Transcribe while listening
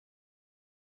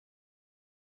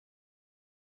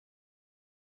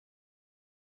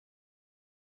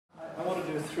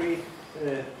into three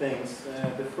things.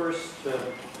 The first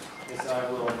is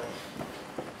I will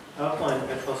outline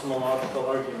a cosmological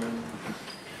argument.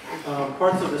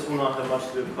 Parts of this will not have much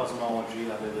to do with cosmology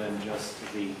other than just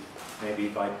the, maybe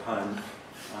by pun.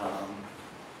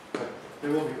 But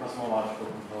there will be cosmological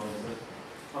components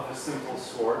of a simple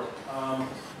sort.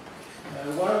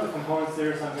 One of the components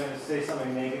there is I'm going to say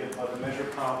something negative about the measure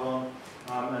problem.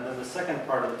 And then the second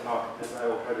part of the talk is I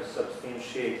will try to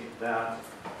substantiate that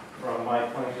from my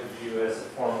point of view as a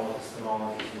formal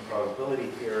epistemologist and probability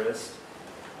theorist.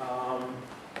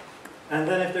 And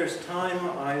then if there's time,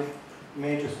 I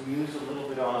may just muse a little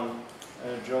bit on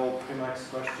Joel Primack's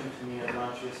question to me at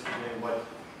lunch yesterday, what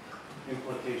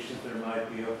implications there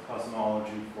might be of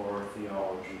cosmology for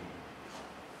theology.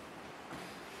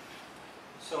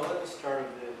 So let me start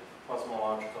with the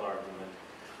cosmological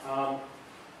argument.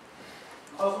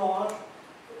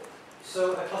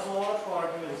 So a cosmological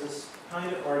argument is this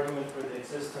kind of argument for the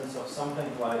existence of something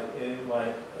like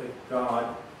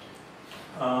God.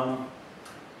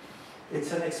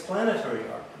 It's an explanatory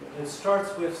argument. It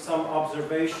starts with some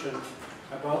observation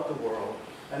about the world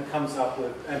and tries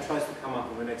to come up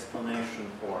with an explanation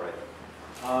for it.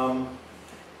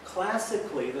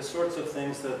 Classically, the sorts of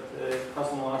things that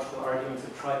cosmological arguments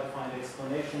have tried to find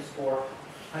explanations for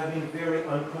have been very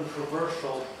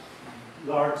uncontroversial,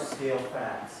 large-scale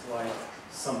facts like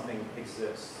something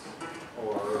exists,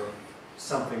 or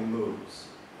something moves,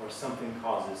 or something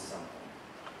causes something,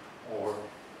 or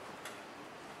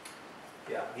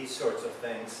these sorts of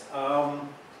things.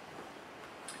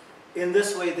 In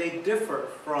this way, they differ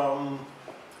from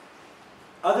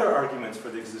other arguments for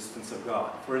the existence of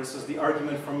God. For instance, the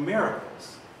argument from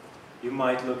miracles. You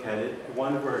might look at it,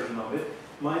 one version of it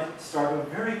might start with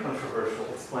very controversial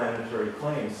explanatory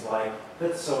claims like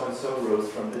that so-and-so rose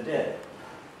from the dead.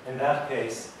 In that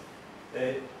case,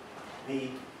 the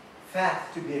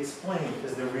fact to be explained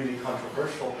is the really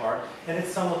controversial part, and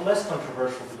it's somewhat less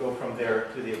controversial to go from there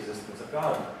to the existence of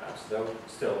God, perhaps, though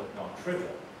still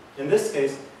non-trivial. In this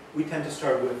case, we tend to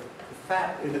start with the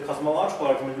fact. In the cosmological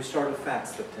argument, we start with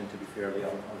facts that tend to be fairly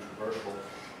uncontroversial.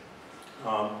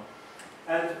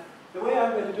 And the way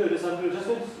I'm going to do it is I'm just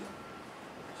going to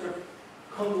sort of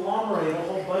conglomerate a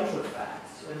whole bunch of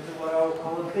facts into what I'll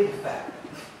call a big fact.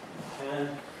 And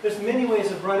there's many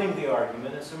ways of running the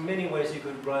argument, and so many ways you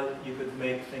could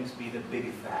make things be the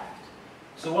big fact.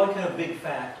 So one kind of big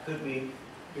fact could be,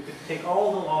 you could take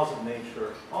all the laws of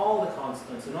nature, all the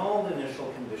constants, and all the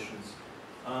initial conditions,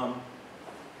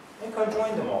 and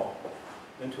conjoin them all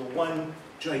into one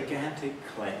gigantic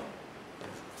claim.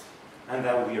 And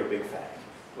that would be your big fact,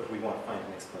 what we want to find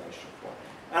an explanation for.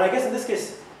 And I guess in this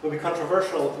case, it will be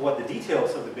controversial what the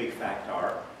details of the big fact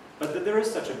are, but that there is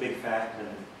such a big fact and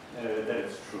that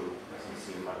it's true doesn't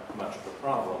seem much of a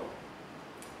problem,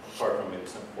 apart from maybe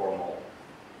some formal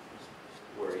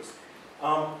worries.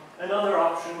 Another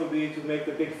option would be to make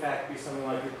the big fact be something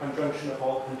like a conjunction of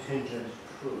all contingent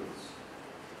truths.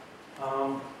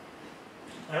 I'm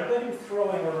going to be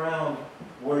throwing around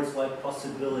words like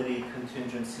possibility,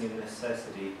 contingency, and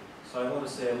necessity, so I want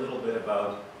to say a little bit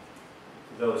about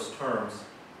those terms.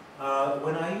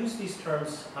 When I use these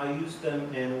terms, I use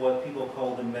them in what people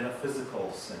call the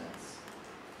metaphysical sense.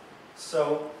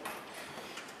 So,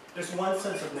 there's one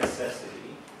sense of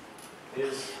necessity,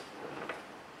 is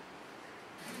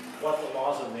what the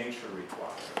laws of nature require.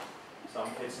 So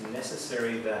it's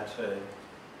necessary that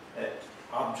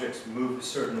objects move a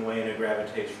certain way in a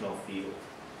gravitational field.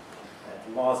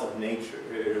 Laws of nature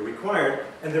are required,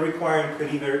 and the requirement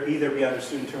could either be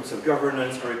understood in terms of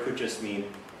governance, or it could just mean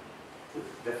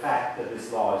the fact that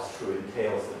this law is true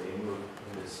entails that they move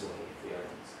in this way if they are in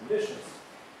these conditions.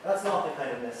 That's not the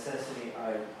kind of necessity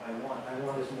I want. I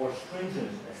want this more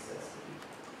stringent necessity.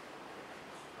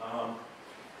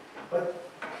 But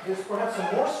there's perhaps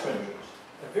a more stringent,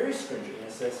 a very stringent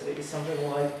necessity is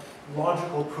something like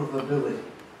logical provability,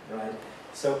 right?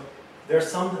 So there are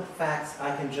some facts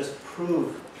I can just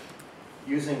prove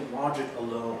using logic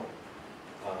alone.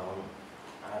 I don't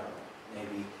know,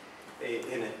 maybe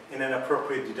in an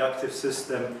appropriate deductive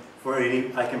system,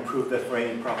 I can prove that for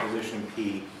any proposition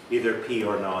P, either P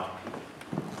or not P.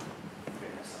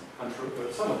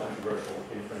 Some controversial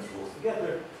inference rules to get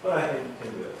there, but I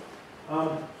can do it.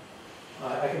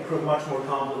 I can prove much more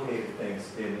complicated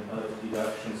things in a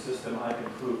deduction system. I can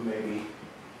prove maybe,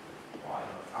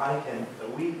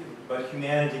 but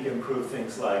humanity can prove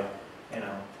things like,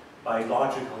 by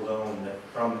logic alone,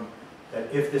 that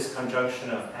if this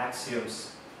conjunction of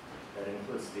axioms, that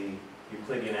includes the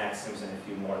Euclidean axioms and a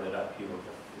few more that up you will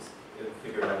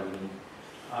figure out we need,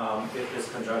 if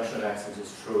this conjunction of axioms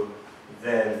is true,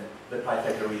 then the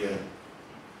Pythagorean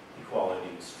equality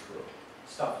is true.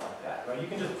 Stuff like that, right? You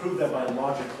can just prove that by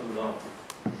logic alone.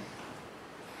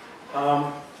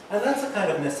 And that's a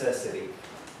kind of necessity.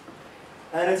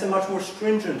 And it's a much more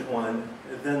stringent one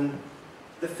than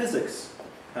the physics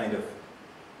kind of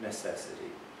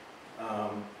necessity.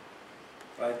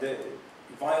 Right? The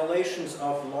violations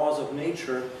of laws of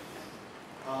nature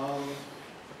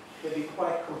can be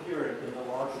quite coherent in the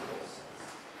logical sense.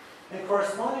 And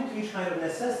corresponding to each kind of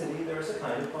necessity, there is a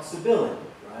kind of possibility,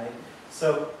 right?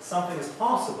 So something is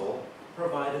possible,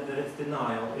 provided that its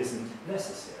denial isn't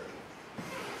necessary.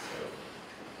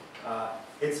 So,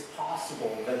 it's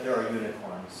possible that there are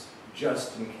unicorns,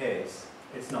 just in case.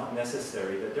 It's not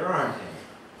necessary that there aren't any.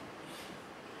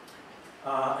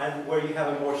 And where you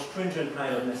have a more stringent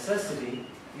kind of necessity,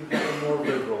 you have a more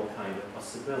liberal kind of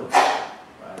possibility.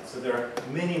 Right? So there are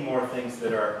many more things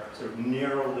that are sort of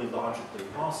narrowly logically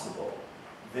possible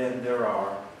than there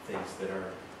are things that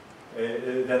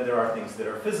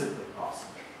are physically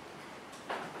possible.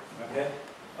 Okay?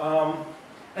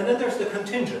 And then there's the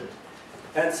contingent.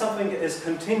 And something is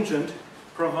contingent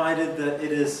provided that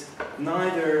it is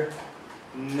neither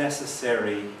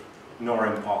necessary nor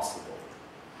impossible.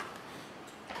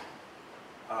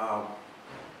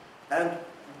 And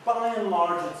by and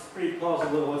large, it's pretty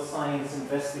plausible what science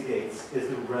investigates is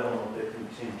the realm of the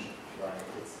contingent, right?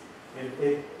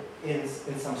 It's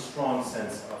in some strong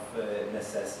sense of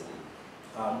necessity.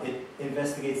 It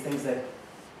investigates things that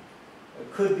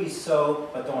could be so,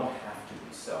 but don't have to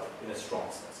be so, in a strong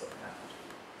sense of have to.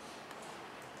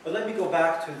 But let me go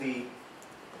back to the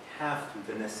have to,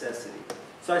 the necessity.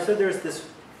 So I said there's this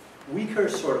weaker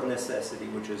sort of necessity,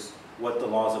 which is what the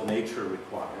laws of nature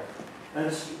require. And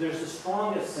there's the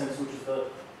strongest sense, which is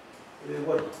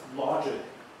what logic,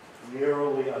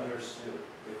 narrowly understood,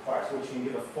 requires, which you can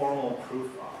give a formal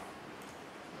proof of.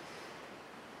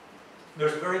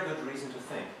 There's very good reason to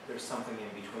think there's something in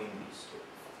between these two.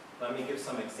 Let me give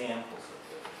some examples of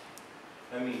this.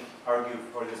 Let me argue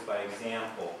for this by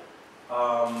example.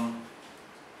 I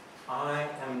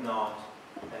am not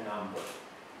a number.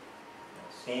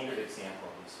 Standard example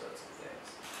of these sorts of things.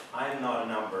 I am not a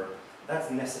number.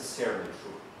 That's necessarily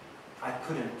true. I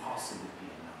couldn't possibly be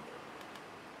a number.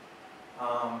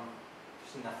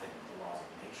 There's nothing in the laws of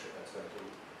nature that's going to.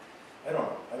 I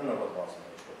don't know what laws of nature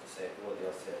what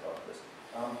they'll say about this.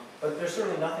 But there's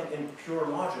certainly nothing in pure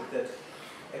logic that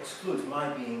excludes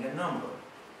my being a number.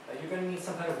 You're going to need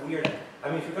some kind of weird. I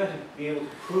mean, if you're going to be able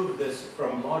to prove this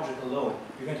from logic alone,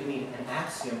 you're going to need an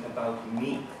axiom about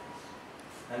me.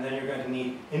 And then you're going to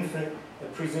need infinite,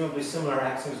 presumably similar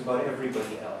axioms about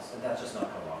everybody else. And that's just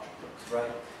not how logic works,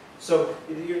 right? So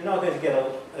you're not going to get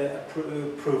a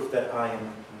proof that I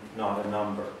am not a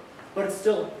number. But it's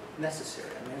still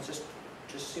necessary. I mean, it just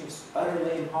seems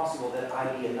utterly impossible that I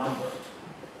be a number.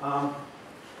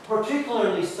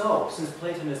 Particularly so, since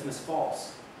Platonism is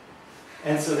false.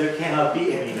 And so there cannot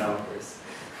be any numbers.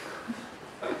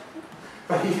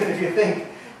 But even if you think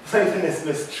Platonism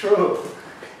is true,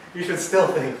 you should still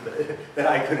think that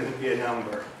I couldn't be a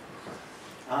number.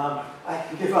 I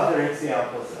can give other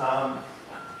examples. I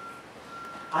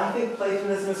think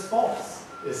Platonism is false,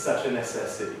 is such a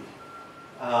necessity.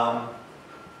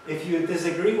 If you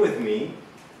disagree with me,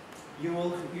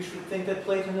 you should think that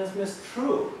Platonism is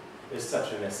true, is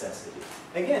such a necessity.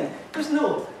 Again, there's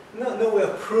no way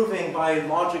of proving by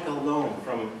logic alone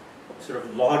from sort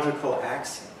of logical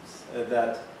axioms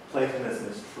that Platonism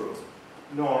is true,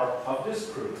 nor of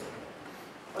disproving.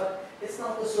 But it's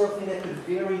not the sort of thing that could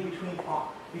vary between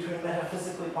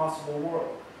metaphysically possible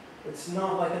worlds. It's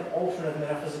not like an alternate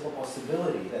metaphysical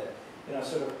possibility that,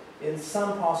 sort of in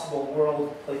some possible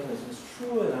world Platonism is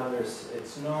true and others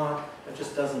it's not. It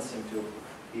just doesn't seem to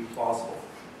be plausible.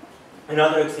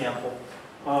 Another example.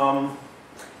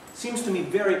 Seems to me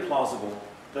very plausible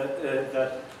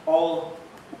that all,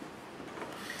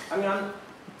 I shouldn't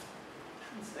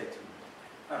say too,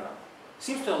 I don't know.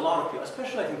 Seems to a lot of people,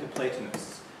 especially I think to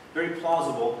Platonists, very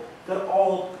plausible that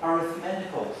all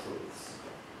arithmetical truths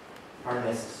are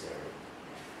necessary,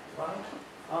 right?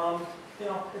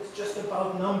 It's just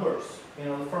about numbers. The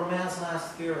Fermat's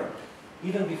last theorem,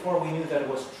 even before we knew that it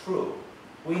was true,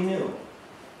 we knew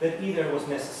that either it was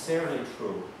necessarily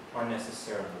true or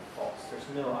necessarily false. There's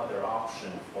no other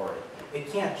option for it.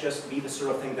 It can't just be the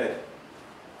sort of thing that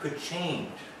could change,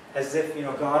 as if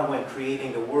God, when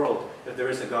creating the world, if there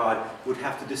is a God, would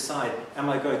have to decide, am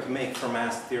I going to make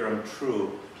Fermat's theorem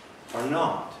true or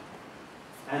not?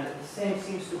 And the same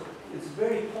it's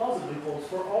very plausibly holds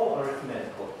for all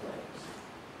arithmetical claims.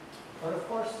 But of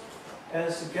course,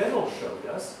 as Gödel showed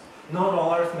us, not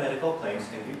all arithmetical claims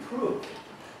can be proved.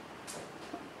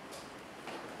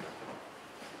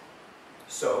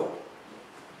 So,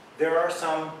 there are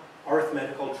some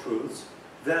arithmetical truths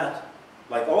that,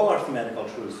 like all arithmetical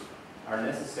truths, are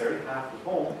necessary, have to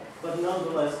hold, but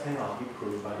nonetheless cannot be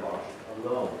proved by logic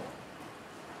alone.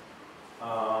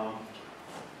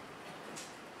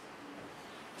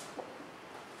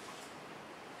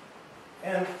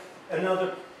 And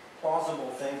another plausible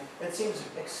thing, it seems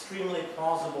extremely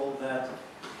plausible that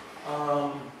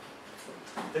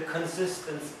the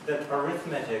consistence, that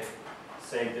arithmetic,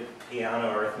 say the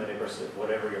piano arithmetic or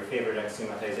whatever your favorite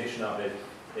axiomatization of it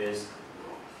is,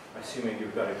 assuming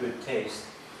you've got a good taste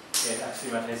in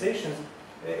axiomatizations,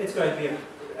 it's going to be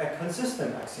a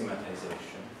consistent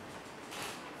axiomatization.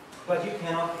 But you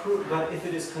cannot prove, but if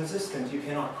it is consistent, you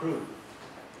cannot prove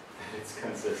that it's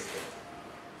consistent.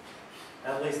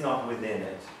 At least not within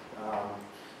it.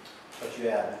 But you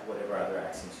add whatever other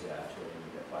axioms you add to it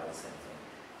and you apply the same thing.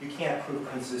 You can't prove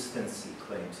consistency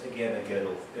claims. Again,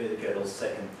 Gödel's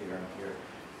second theorem here.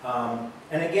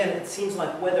 And again, it seems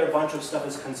like whether a bunch of stuff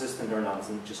is consistent or not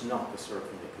is just not the sort of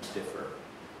thing that could differ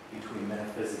between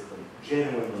metaphysically,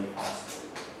 genuinely possible.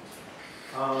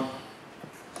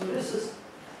 So this is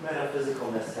metaphysical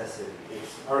necessity.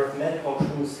 It's arithmetical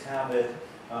truths have it.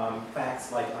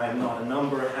 Facts like I'm not a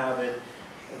number have it.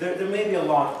 There may be a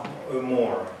lot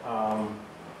more.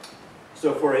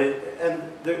 So for it, and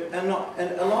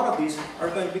a lot of these are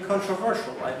going to be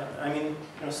controversial. Right? I mean,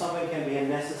 something can be a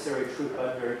necessary truth,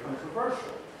 but very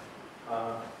controversial.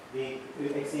 The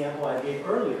example I gave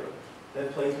earlier,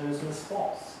 that Platonism is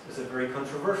false, is a very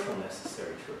controversial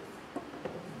necessary truth.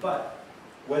 But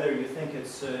whether you think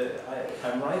it's, if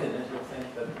I'm right in it, you'll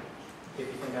think that. If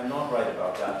you think I'm not right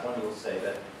about that one, you'll say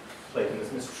that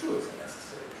Platonism is true as a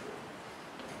necessary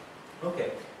truth.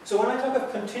 Okay, so when I talk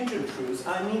of contingent truths,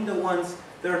 I mean the ones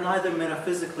that are neither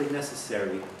metaphysically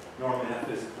necessary nor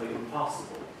metaphysically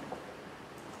impossible.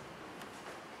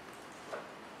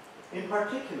 In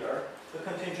particular, the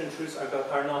contingent truths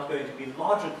are not going to be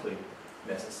logically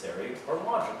necessary or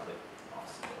logically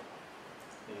possible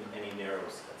in any narrow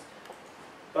sense.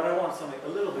 But I want something a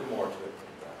little bit more to it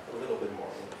than that, a little bit more.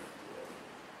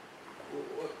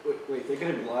 Wait, they're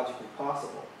going to be logically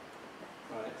possible,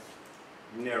 right?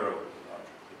 Narrowly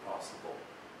logically possible.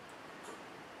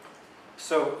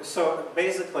 So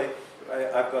basically,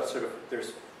 I've got sort of,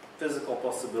 there's physical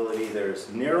possibility, there's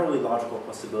narrowly logical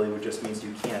possibility, which just means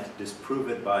you can't disprove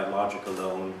it by logic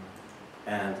alone,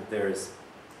 and there's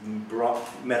broad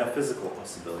metaphysical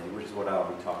possibility, which is what I'll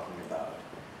be talking about.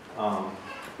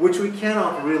 Which we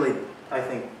cannot really, I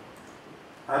think,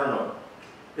 I don't know,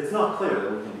 it's not clear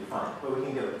that we can define, but we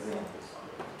can give examples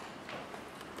of it.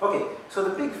 Okay, so the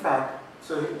big fact,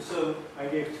 so I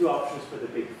gave two options for the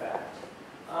big fact.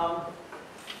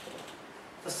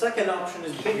 The second option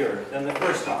is bigger than the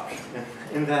first option,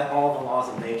 in that all the laws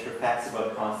of nature, facts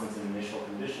about constants and initial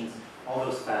conditions, all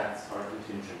those facts are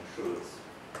contingent truths.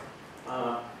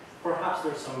 Perhaps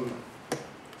there's some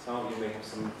of you may have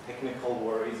some technical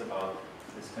worries about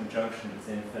this conjunction, it's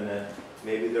infinite.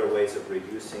 Maybe there are ways of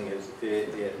reducing it.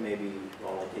 Maybe you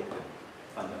only take the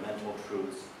fundamental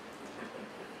truths.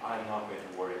 I'm not going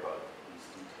to worry about these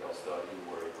details, though I do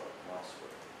worry about them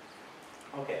elsewhere.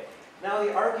 Okay, now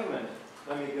the argument,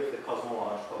 let me give the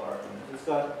cosmological argument. It's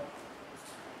got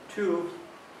two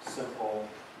simple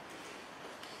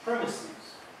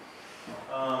premises.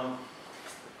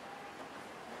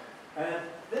 And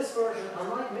this version,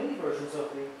 unlike many versions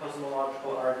of the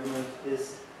cosmological argument,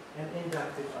 is an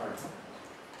inductive argument.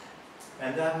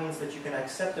 And that means that you can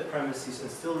accept the premises and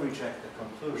still reject the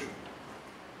conclusion.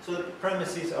 So the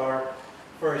premises are,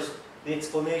 first, the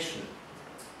explanation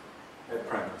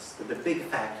premise, that the big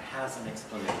fact has an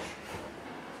explanation.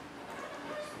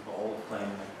 It's an old claim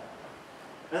like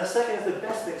that. And the second is the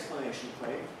best explanation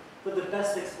claim, but the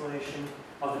best explanation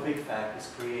of the big fact is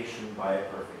creation by a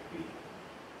perfect being.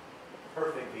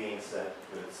 Perfect being said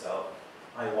to itself,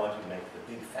 I want to make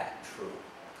the big fact true.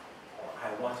 Or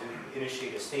I want to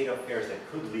initiate a state of affairs that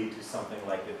could lead to something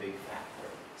like the big fact, or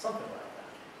something like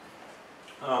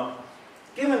that.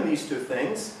 Given these two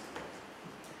things,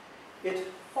 it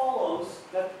follows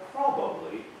that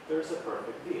probably there's a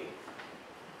perfect being.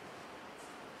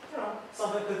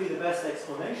 Something could be the best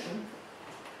explanation,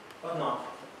 but not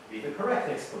be the correct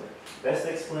explanation. Best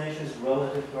explanation is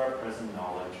relative to our present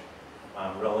knowledge,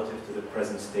 relative to the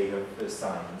present state of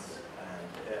science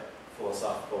and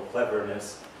philosophical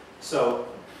cleverness. So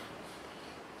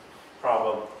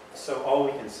all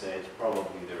we can say is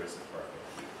probably there is a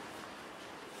perfect being.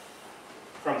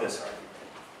 From this argument.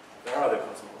 There are other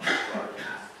cosmological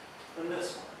arguments than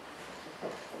this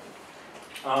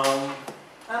one.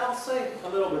 And I'll say a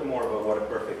little bit more about what a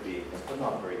perfect being is, but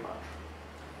not very much.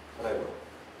 But I will.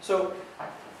 So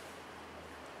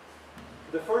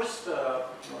The first, the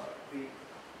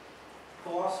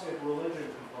philosophy of religion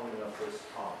component of this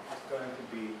talk is going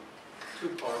to be two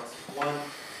parts. One,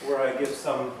 where I give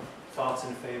some thoughts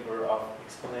in favor of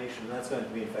explanation. That's going to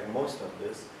be, in fact, most of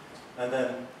this. And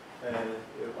then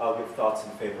I'll give thoughts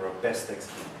in favor of best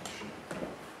explanation.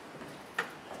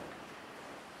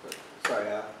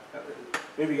 Sorry,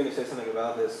 maybe you're going to say something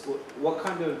about this. What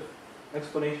kind of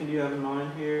explanation do you have in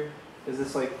mind here? Is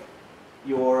this like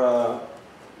your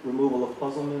removal of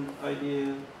puzzlement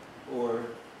idea, or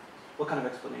what kind of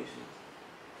explanation?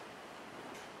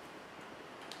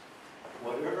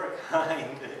 Whatever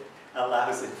kind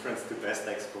allows inference to best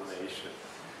explanation.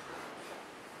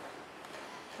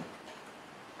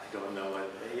 I don't know what,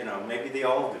 you know, maybe they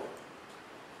all do.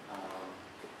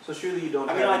 So surely you don't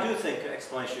I mean, I do think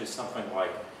explanation is something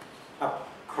like a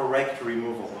correct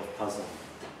removal of puzzlement.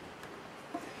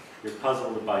 You're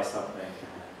puzzled by something,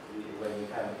 and when you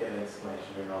kind of get an explanation,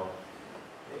 you know,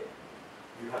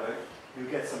 you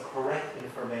get some correct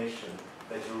information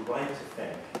that you're right to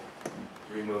think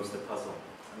removes the puzzle.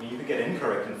 I mean, you could get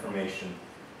incorrect information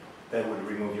that would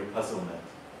remove your puzzlement.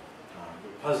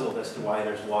 You're puzzled as to why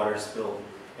there's water spilled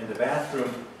in the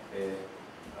bathroom.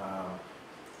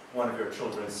 One of your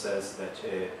children says that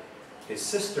his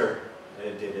sister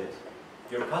did it.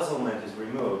 Your puzzlement is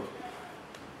removed,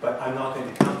 but I'm not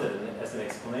going to count it as an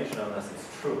explanation unless it's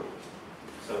true.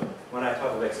 So when I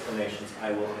talk of explanations,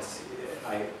 I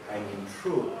mean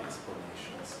true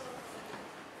explanations.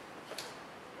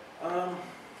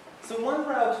 So one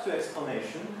route to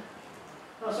explanation,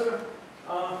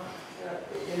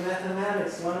 in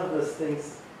mathematics, one of those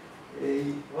things,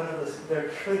 there are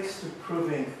tricks to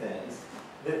proving things.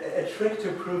 A trick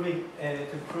to proving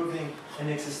an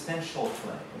existential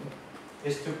claim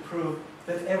is to prove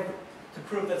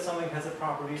that something has a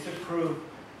property, is to prove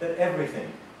that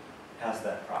everything has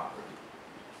that property.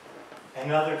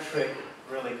 Another trick,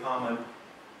 really common,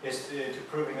 is to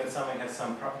proving that something has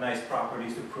some nice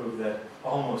properties, to prove that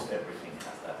almost everything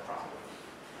has that property.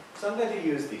 So I'm going to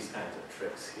use these kinds of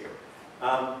tricks here.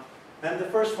 And the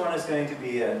first one is going to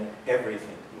be an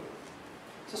everything move.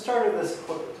 To start with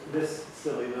this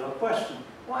silly little question,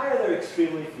 why are there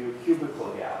extremely few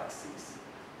cubical galaxies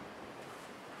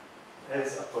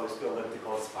as opposed to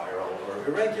elliptical, spiral, or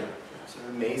irregular? It's an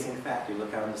amazing fact. You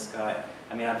look out in the sky.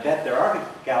 I mean, I bet there are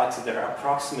galaxies that are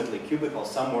approximately cubical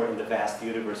somewhere in the vast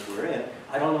universe we're in.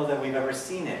 I don't know that we've ever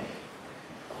seen any.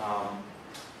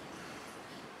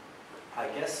 I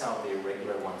guess some of the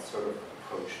irregular ones sort of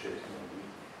approached it, maybe.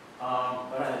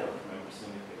 But I don't remember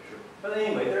seeing a picture. But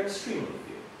anyway, they're extremely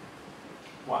few.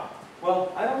 Why?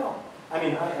 Well, I don't know. I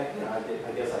mean,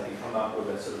 I guess I can come up with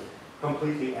a sort of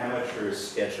completely amateur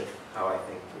sketch of how I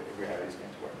think gravity is going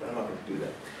to work, but I'm not going to do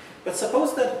that. But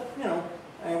suppose that, you know,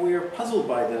 we are puzzled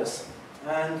by this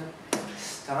and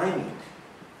stymied,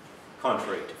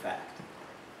 contrary to fact.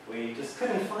 We just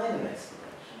couldn't find an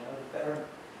explanation.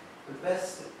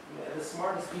 The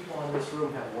smartest people in this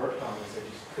room have worked on this, they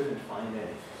just couldn't find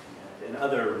anything. In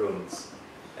other rooms,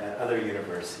 at other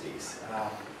universities,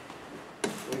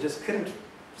 we just couldn't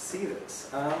see this.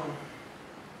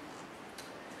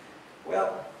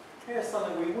 Well, here's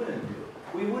something we wouldn't do.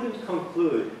 We wouldn't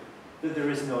conclude that there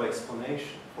is no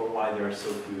explanation for why there are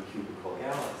so few cubical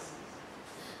galaxies.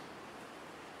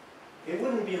 It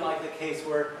wouldn't be like the case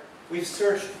where we've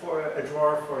searched for a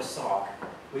drawer for a sock,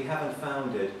 we haven't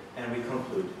found it, and we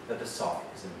conclude that the sock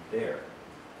isn't there.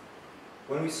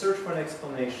 When we search for an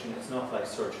explanation, it's not like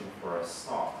searching for a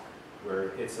sock, where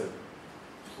it's a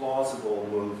plausible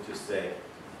move to say,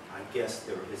 I guess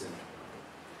there isn't.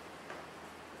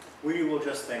 We will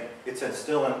just think it's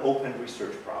still an open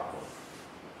research problem.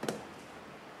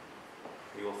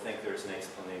 We will think there's an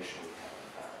explanation we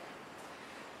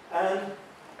haven't found. And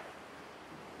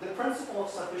the principle of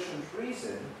sufficient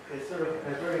reason is sort of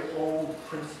a very old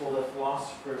principle that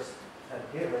philosophers have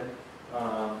given.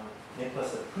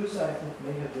 Alex Pruss, I think,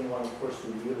 may have been one, of course,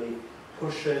 who really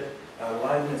push it.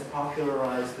 Leibniz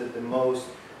popularized it the most,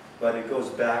 but it goes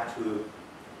back to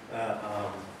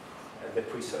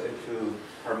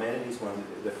Parmenides,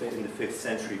 in the 5th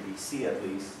century BC at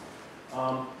least.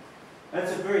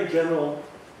 That's a very general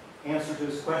answer to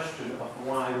this question of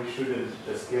why we shouldn't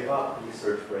just give up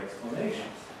research for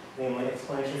explanations. Namely,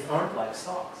 explanations aren't like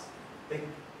socks.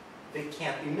 They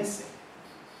can't be missing.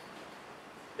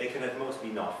 They can at most be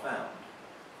not found.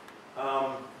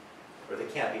 Or they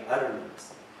can't be utterly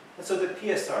missing. And so the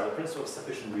PSR, the principle of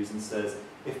sufficient reason, says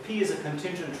if P is a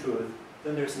contingent truth,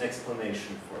 then there's an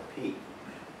explanation for P.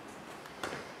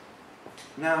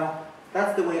 Now,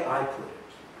 that's the way I put it.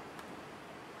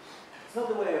 It's not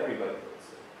the way everybody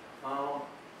puts it.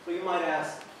 So you might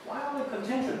ask, why only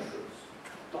contingent truths?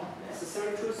 Don't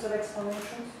necessary truths have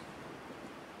explanations?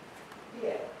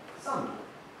 Yeah, some do.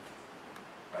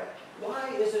 Right?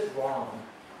 Why is it wrong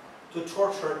to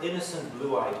torture innocent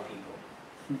blue-eyed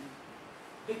people?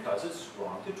 Because it's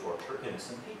wrong to torture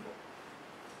innocent people.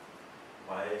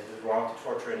 Why is it wrong to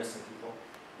torture innocent people?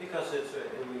 Because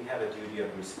we have a duty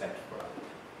of respect for other people.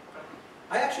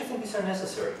 I actually think these are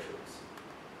necessary truths.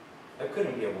 There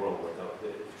couldn't be a world where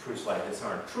the truths like this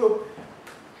aren't true,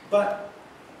 but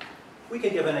we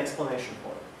can give an explanation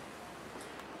for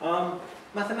it.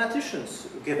 Mathematicians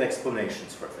give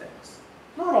explanations for things.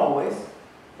 Not always,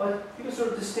 but you can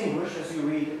sort of distinguish as you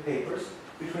read papers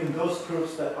between those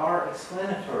proofs that are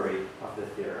explanatory of the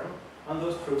theorem and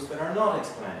those proofs that are not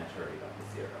explanatory of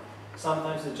the theorem.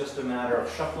 Sometimes it's just a matter of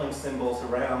shuffling symbols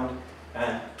around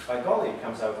and by golly, it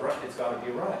comes out right, it's got to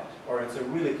be right. Or it's a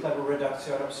really clever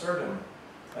reductio ad absurdum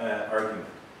argument.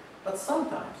 But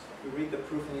sometimes you read the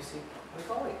proof and you see, by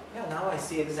golly, yeah, now I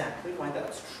see exactly why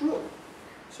that's true.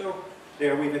 So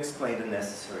there we've explained a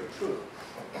necessary truth.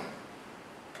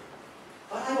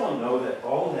 But I don't know that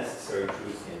all necessary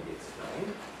truths can be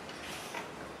explained.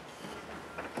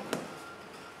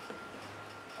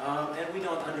 And we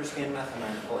don't understand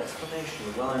mathematical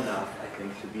explanation well enough, I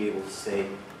think, to be able to say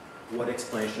what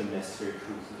explanation of necessary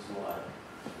truths is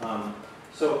like.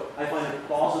 So I find it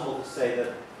plausible to say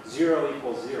that 0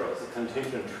 equals 0 is a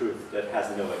contingent truth that has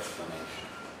no explanation.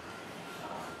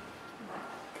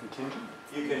 Contingent?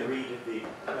 You can read the,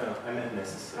 I meant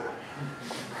necessary.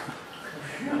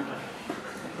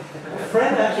 A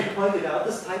friend actually pointed out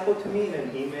this typo to me in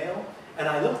an email, and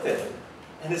I looked at it,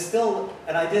 and it's still,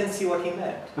 and I didn't see what he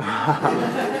meant.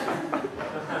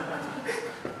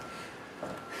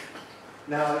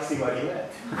 Now I see what he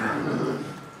meant.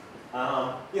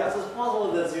 Yeah, so it's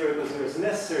possible that 0 equals 0 is a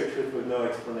necessary truth with no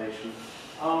explanation.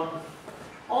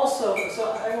 Also,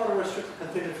 so I want to restrict the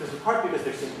contingent truths in part because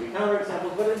there seem to be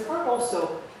counterexamples, but in part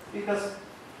also because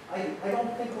I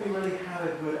don't think we really have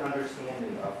a good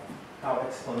understanding of how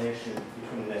explanation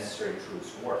between necessary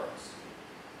truths works.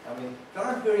 I mean, there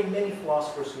aren't very many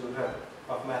philosophers who have,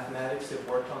 of mathematics that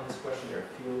worked on this question. There are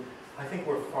a few. I think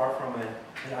we're far from an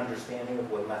understanding of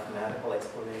what mathematical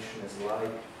explanation is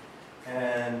like.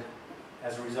 And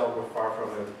as a result, we're far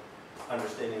from an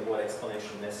understanding of what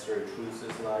explanation of necessary truths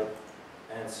is like.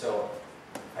 And so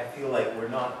I feel like we're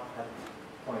not at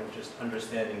the point of just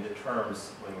understanding the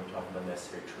terms when we're talking about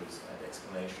necessary truths and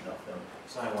explanation of them.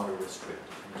 So I want to restrict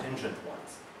the contingent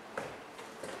ones.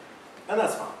 And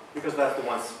that's fine, because that's the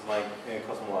ones my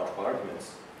cosmological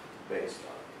arguments based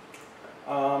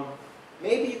on.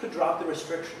 Maybe you could drop the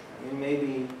restriction. I mean,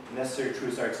 maybe necessary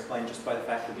truths are explained just by the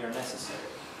fact that they are necessary.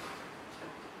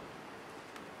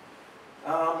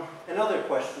 Another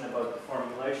question about the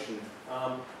formulation.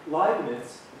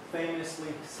 Leibniz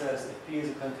famously says if P is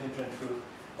a contingent truth,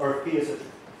 or if P is a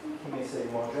truth, he may say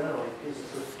more generally, if P is a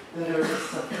truth, then there is a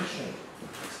sufficient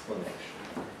explanation.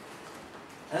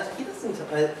 And he doesn't,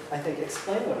 I think,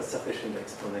 explain what a sufficient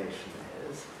explanation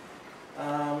is.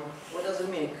 What does it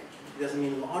mean? It doesn't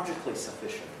mean logically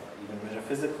sufficient, or even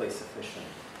metaphysically sufficient.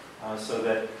 So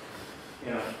that,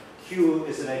 you know, Q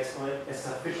is a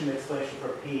sufficient explanation for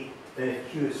P, then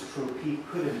if Q is true, P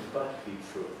couldn't but be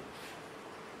true.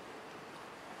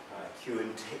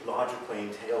 Q logically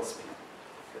entails P.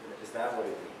 Is that what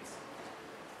it means?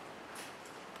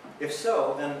 If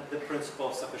so, then the principle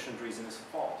of sufficient reason is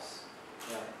false.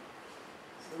 Yeah.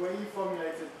 So the way you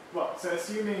formulated, well, so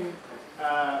assuming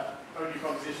only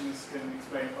propositions can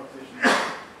explain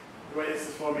propositions, the way this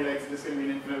is formulated, there's going to be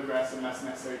an infinite regress unless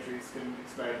necessary truths can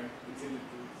explain contingent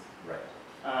truths.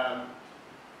 Right.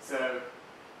 So,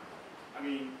 I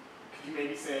mean, could you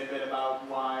maybe say a bit about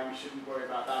why we shouldn't worry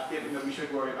about that, given that we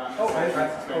should worry about necessary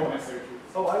truths explaining necessary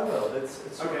truths? Oh, I will. It's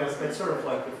sort of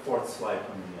like the fourth slide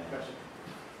from the end.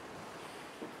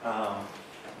 Gotcha.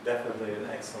 Definitely an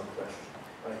excellent question.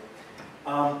 Right.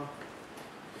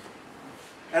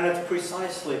 And it's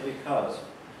precisely because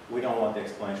we don't want the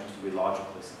explanations to be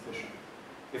logically sufficient.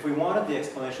 If we wanted the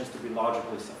explanations to be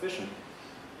logically sufficient,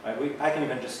 right, I can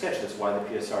even just sketch this why the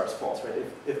PSR is false. Right?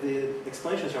 If the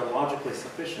explanations are logically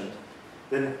sufficient,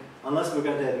 then unless we're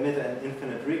going to admit an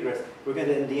infinite regress, we're going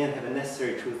to in the end have a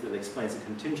necessary truth that explains a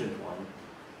contingent one.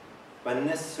 But a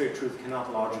necessary truth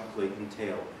cannot logically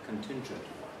entail a contingent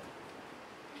one.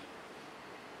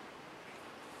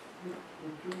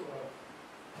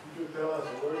 Would you tell us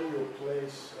where you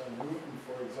place Newton,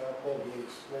 for example, who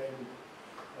explained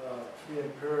 3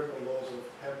 empirical laws of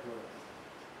Kepler?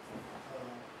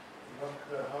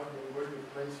 Where do you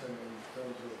place him in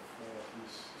terms of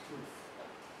his truth?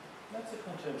 That's a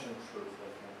contingent truth,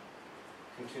 I think.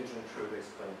 contingent truth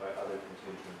explained by other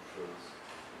contingent truths.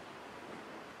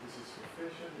 Is it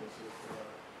sufficient?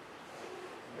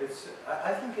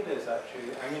 I think it is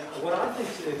actually. I mean, what I think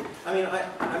is, I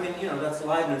mean, you know, that's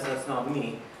Leibniz, that's not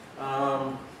me.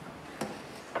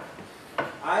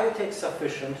 I take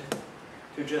sufficient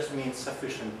to just mean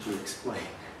sufficient to explain.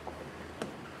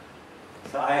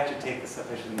 So I actually take the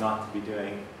sufficient not to be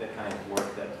doing the kind of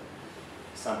work that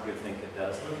some people think it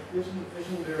does. But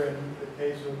isn't there in the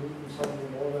case of Newton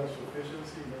something more than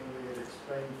sufficiency, namely it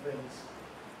explained things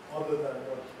other than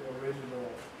what the original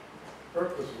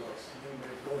purpose was? I mean, it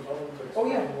goes on to explain Oh,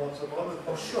 yeah. lots of other things.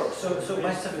 Oh, sure. So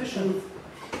by sufficient.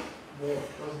 Well,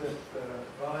 doesn't it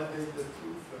validate the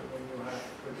truth when you have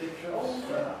predictions? Oh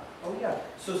yeah. Oh yeah.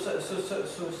 So So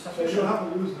sufficient. you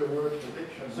haven't used the word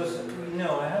prediction.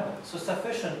 No, I haven't. So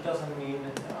sufficient doesn't mean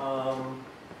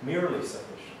merely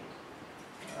sufficient.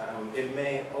 It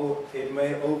may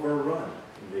overrun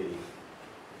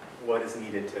what is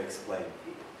needed to explain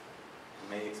P. It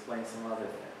may explain some other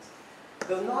things.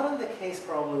 Though not in the case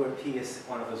probably where P is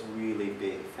one of those really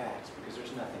big facts, because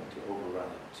there's nothing to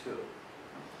overrun it to.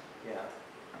 Yeah.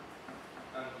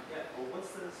 Yeah, well,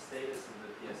 what's the status of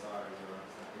the PSR?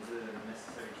 Is it a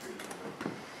necessary truth?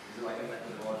 Is it like a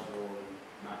methodological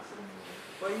maximum?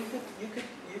 Well, you could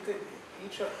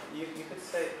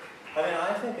say, I mean,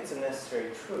 I think it's a necessary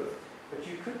truth, but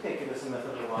you could take it as a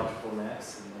methodological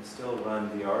maxim and still run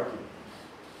the argument.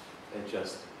 It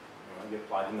just, you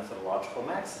apply the methodological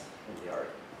maxim in the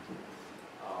argument.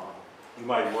 You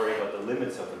might worry about the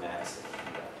limits of the maxim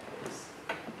in that case.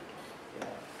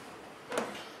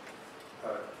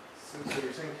 So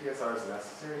you're saying PSR is a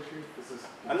necessary truth?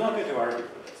 I'm not going to argue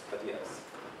for this, but yes.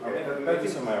 Okay, Maybe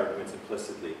some of my arguments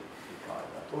implicitly imply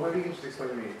that. Well, maybe you can just explain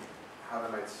to me how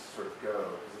that might sort of go,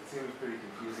 because it seems pretty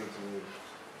confusing to me.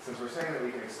 Since we're saying that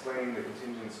we can explain the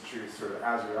contingent truths sort of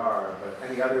as we are, but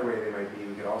any other way they might be,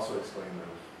 we could also explain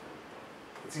them.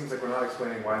 It seems like we're not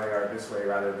explaining why they are this way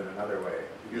rather than another way.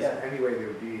 Because any way they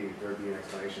would be, there would be an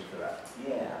explanation for that.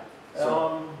 Yeah.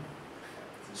 So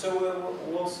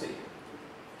We'll see.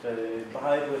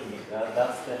 Abide with me.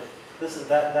 That's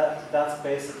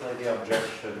basically the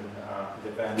objection, the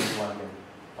Van Lungen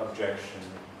objection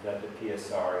that the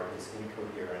PSR is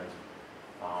incoherent.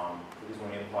 Because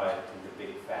when you apply it to the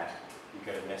big fact, you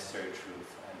get a necessary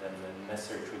truth, and then the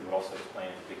necessary truth will also explain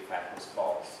the big fact was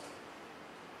false.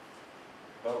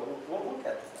 But we'll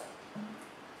get to that.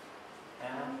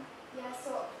 And yeah,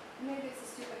 so maybe it's a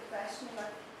stupid question, but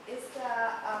is the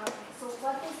so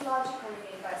what does logically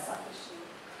mean by sufficient?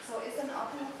 So is an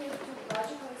alternative to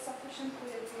logically sufficient,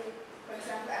 would it be, for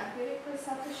example, empirically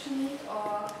sufficient,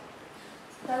 or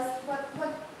does what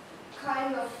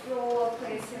kind of role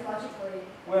plays theologically?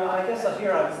 well, I guess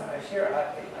here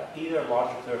either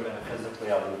logically or metaphysically,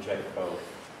 I'll reject both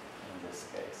in this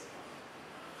case.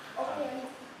 Okay,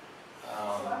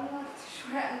 so I'm not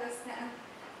sure I understand.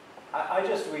 I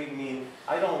just mean,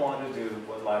 I don't want to do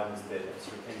what Leibniz did and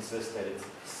sort of insist that it's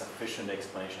sufficient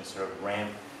explanation, sort of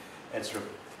ramp and sort of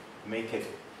make it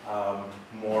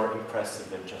more impressive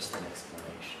than just an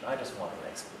explanation. I just want an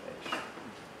explanation.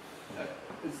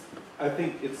 I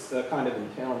think it's a kind of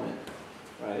entailment,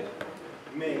 right?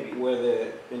 Maybe. Where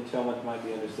the entailment might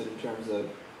be understood in terms of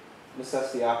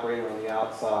necessity operator on the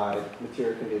outside,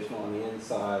 material conditional on the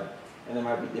inside, and there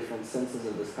might be different senses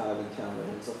of this kind of entailment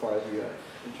insofar as you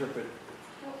interpret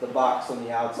the box on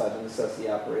the outside, the necessity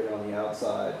operator on the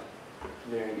outside,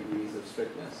 varying degrees of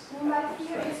strictness. Well, my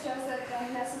fear is just that the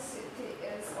necessity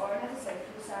is, or necessary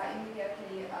truths are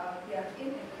immediately built in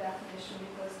the definition,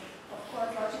 because of course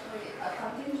logically a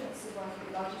contingency won't be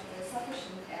logically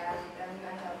sufficient, and then you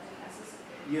end up with necessity.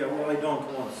 Yeah, well, I don't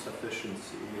want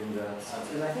sufficiency in that sense.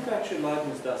 And I think actually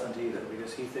Leibniz doesn't either,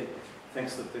 because he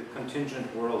thinks that the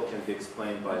contingent world can be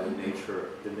explained by the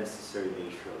necessary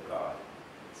nature of God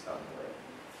in some way.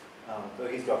 Though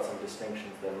he's got some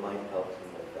distinctions that might help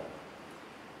him with that.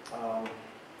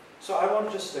 So I want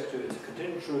to just stick to it's a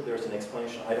contingent truth, there's an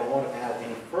explanation. I don't want to add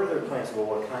any further claims about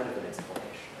what kind of an explanation it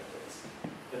is.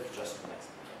 It's just an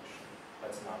explanation.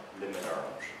 Let's not limit our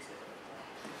options.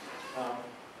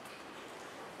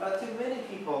 To many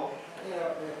people, you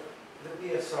know, the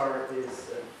PSR is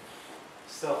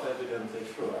self-evidently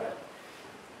true.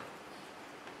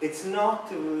 It's not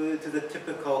to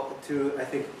I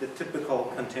think, the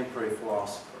typical contemporary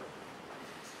philosopher.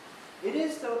 It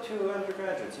is, though, to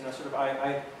undergraduates. You know, sort of,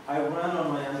 I run on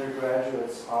my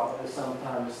undergraduates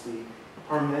sometimes the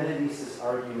Parmenides'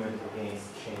 argument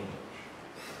against change.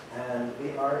 And the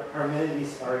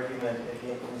Parmenides' argument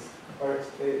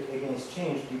against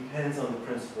change depends on the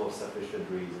principle of sufficient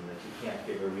reason, that you can't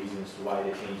give a reason as to why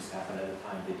the changes happen at a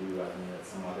time they do rather than at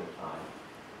some other time.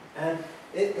 And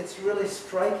it's really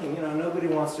striking, you know, nobody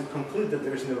wants to conclude that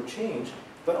there's no change,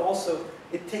 but also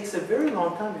it takes a very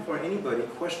long time before anybody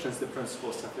questions the principle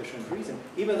of sufficient reason,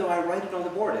 even though I write it on the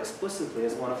board explicitly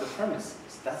as one of the premises.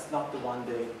 That's not the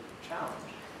one-day challenge.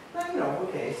 Now, you know,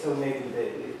 okay, so maybe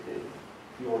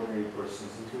the ordinary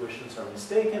person's intuitions are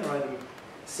mistaken, right?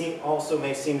 Also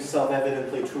may seem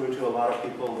self-evidently true to a lot of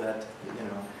people that, you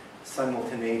know,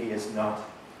 simultaneity is not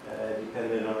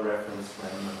dependent on reference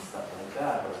frame and stuff like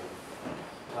that,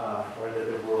 or that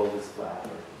the world is flat,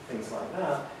 or things like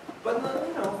that. But,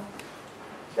 you know,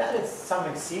 that is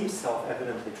something seems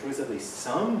self-evidently true, is at least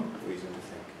some reason to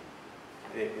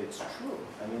think it's true.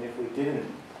 I mean, if we didn't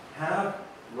have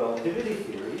relativity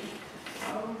theory,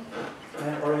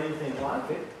 or anything like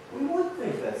it, we would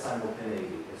think that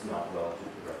simultaneity is not relative to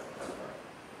reference frame.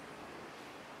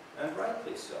 And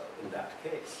rightly so, in that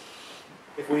case.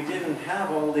 If we didn't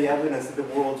have all the evidence that the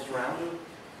world surrounded,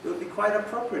 it would be quite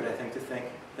appropriate, I think, to think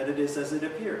that it is as it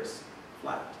appears,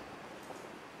 flat.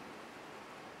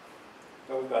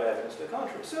 But we've got evidence to the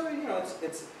contrary. So, you know,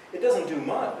 it doesn't do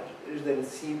much.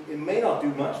 It may not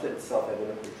do much that it's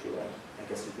self-evidently true. I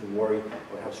guess you can worry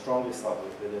about how strongly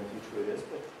self-evidently true it is,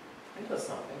 but it does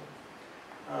something.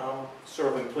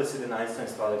 Sort of implicit in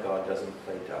Einstein's thought that God doesn't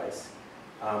play dice.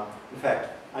 In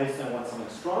fact, Einstein wants something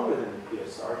stronger than the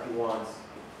PSR. He wants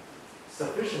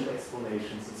sufficient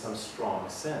explanations in some strong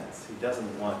sense. He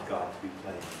doesn't want God to be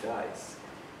playing dice.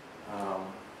 I'm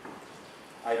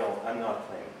not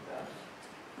claiming that.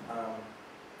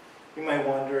 You might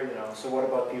wonder, you know, so what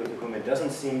about people to whom it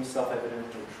doesn't seem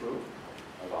self-evidently true?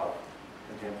 A lot of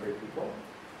contemporary people.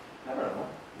 I don't know.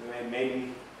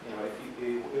 Maybe, you know,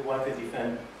 if one could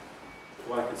defend,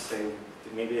 one could say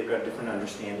that maybe they've got a different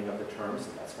understanding of the terms,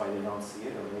 and that's why they don't see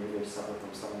it, or maybe they suffer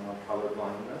from something like color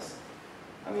blindness.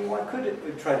 I mean, one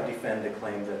could try to defend the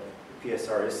claim that the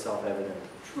PSR is self-evidently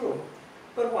true,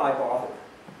 but why bother?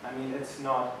 I mean, it's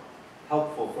not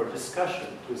helpful for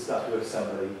discussion to have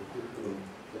somebody whom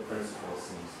the principle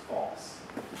seems false.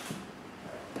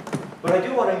 But I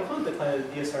do want to include the claim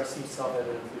that the PSR seems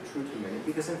self-evidently true to me,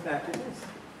 because in fact it is.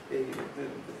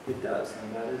 It does,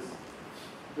 and that is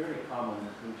very common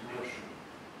intuition.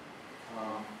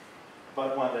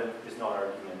 But one that is not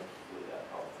argumentatively that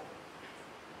helpful.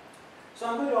 So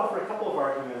I'm going to offer a couple of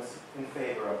arguments in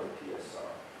favor of the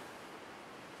PSR,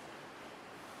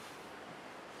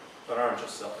 but aren't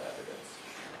just self-evidence.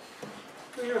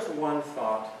 So here's one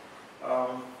thought.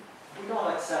 We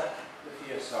don't accept the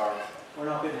PSR. We're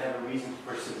not going to have a reason to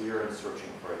persevere in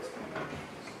searching for explanations.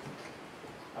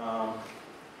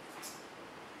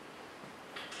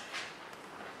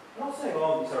 I'm not saying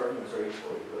all these arguments are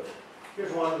equally good.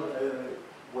 Here's one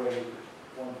way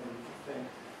one can think.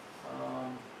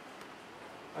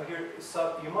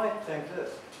 You might think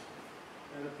this,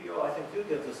 and the PO I think do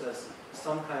give this as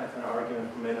some kind of an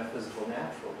argument for metaphysical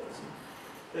naturalism.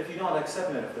 But if you don't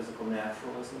accept metaphysical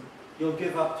naturalism, you'll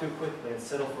give up too quickly and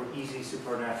settle for easy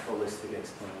supernaturalistic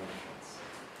explanations.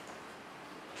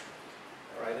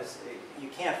 All right, you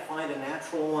can't find a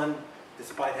natural one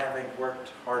despite having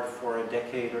worked hard for a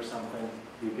decade or something.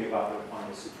 You give up and find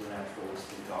a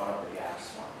supernaturalistic God or gas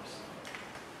one or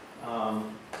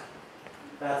something.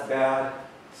 That's bad,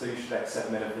 so you should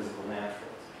accept metaphysical naturalism.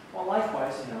 Well,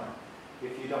 likewise, you know,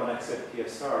 if you don't accept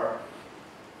PSR,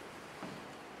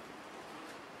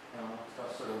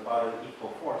 stuff sort of about an equal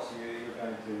force, you're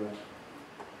going to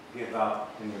give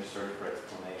up in your search for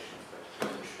explanations,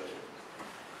 but you should.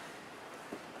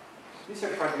 These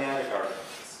are pragmatic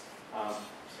arguments.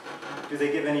 Do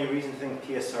they give any reason to think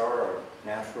PSR or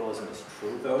naturalism is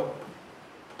true, though?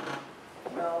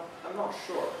 Well, I'm not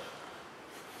sure.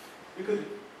 You could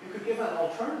give an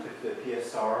alternative to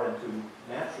PSR and to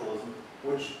naturalism,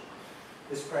 which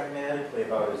is pragmatically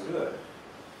about as good.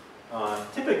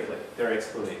 Typically, they're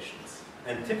explanations,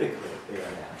 and typically they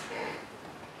are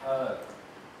natural.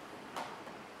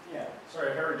 Yeah.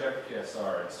 Sorry, if I reject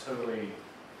PSR, it's totally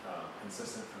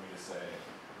consistent for me to say,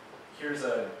 here's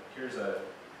a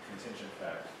contingent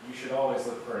fact. You should always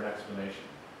look for an explanation.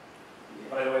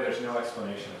 By the way, there's no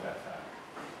explanation of that fact.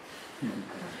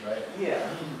 Right? Yeah.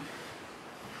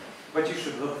 But you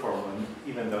should look for one,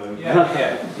 even though... Yeah.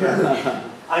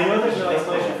 I know there's no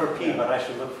explanation for P, but I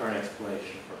should look for an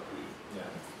explanation for P. Yeah.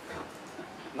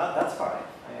 That's fine.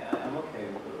 I'm okay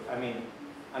with it. I mean,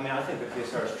 I think the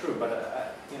PSR is true,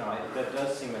 but you know, that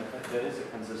does seem that is a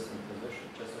consistent position.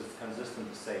 Just as it's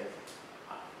consistent to say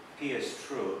P is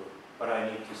true, but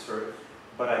I need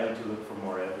to look for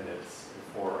more evidence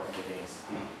for and against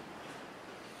P.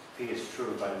 P is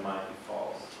true, but it might be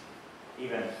false.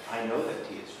 Even I know that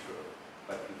P is true,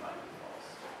 but P might be false.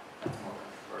 That's more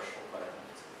controversial, but I think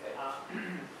it's okay.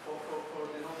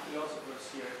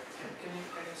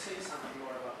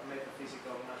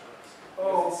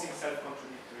 all seem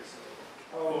self-contradictory. So.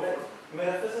 Oh,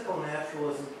 metaphysical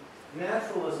naturalism.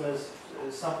 Naturalism is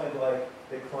something like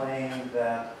the claim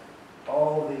that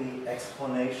all the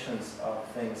explanations of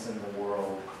things in the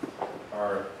world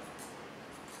are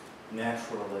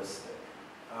naturalistic.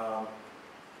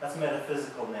 That's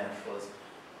metaphysical naturalism.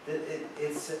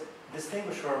 It's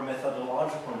distinguished from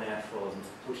methodological naturalism,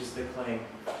 which is the claim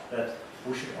that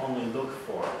we should only look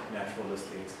for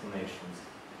naturalistic explanations.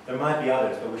 There might be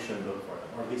others, but we shouldn't look for them.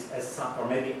 Or at least or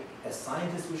maybe as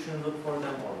scientists we shouldn't look for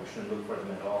them, or we shouldn't look for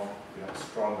them at all. We have a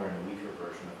stronger and weaker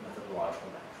version of methodological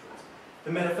naturalism.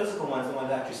 The metaphysical one is the one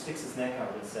that actually sticks its neck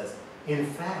out and says, in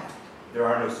fact, there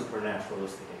are no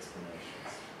supernaturalistic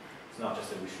explanations. It's not just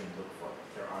that we shouldn't look for them.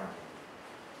 There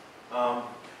aren't.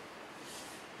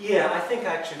 Yeah, I think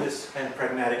actually this kind of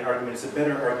pragmatic argument is a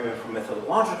better argument for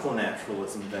methodological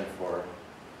naturalism than for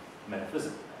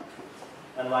metaphysical naturalism.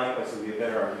 And likewise, it would be a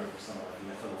better argument for something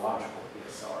like methodological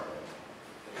PSR than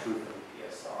the truth of the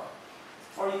PSR.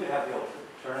 Or you could have the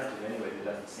alternative anyway that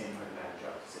does the same pragmatic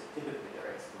job to say typically their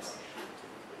explanation.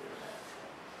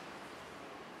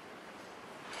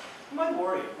 You might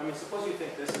worry. I mean, suppose you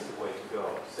think this is the way to go.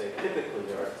 Say typically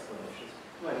there are explanations.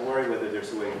 You might worry whether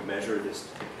there's a way to measure this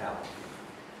typicality.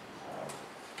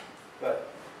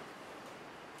 But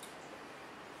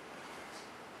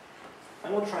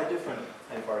I'm going to try a different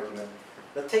kind of argument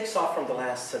that takes off from the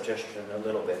last suggestion a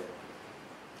little bit.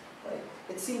 Right?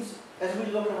 It seems, as we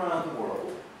look around the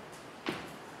world,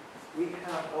 we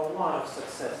have a lot of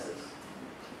successes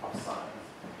of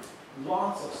science.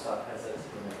 Lots of stuff has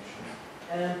explanations.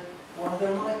 And while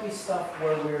there might be stuff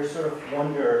where we sort of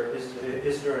wonder,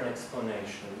 is there an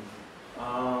explanation? There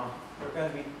are going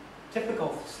to be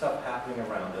typical stuff happening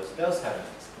around us does have an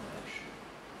explanation.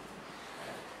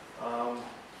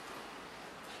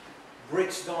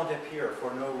 Bricks don't appear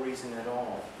for no reason at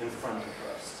all in front of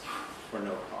us, for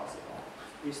no cause at all.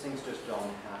 These things just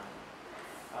don't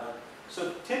happen.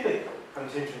 So typically,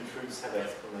 contingent truths have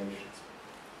explanations.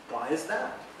 Why is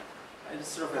that? It's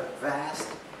sort of a vast,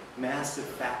 massive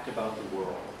fact about the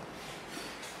world.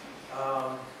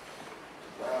 Well,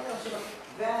 sort of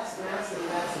vast, massive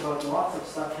facts about lots of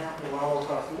stuff happening all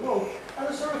across the world are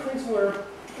the sort of things where,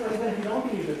 even if you don't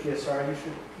believe the PSR,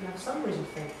 you have some reason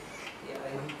to think, yeah,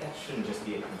 that shouldn't just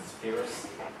be a conspiracy.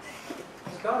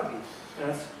 It's got to be.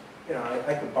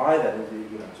 I could buy that as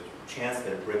a chance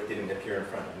that a brick didn't appear in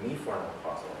front of me for no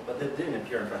cause, but it didn't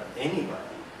appear in front of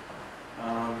anybody.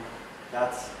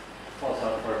 That's calls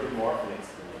out for a bit more of an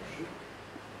explanation.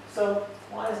 So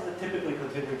why is the typically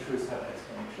contingent truths have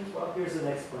explanations? Well, here's an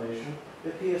explanation. The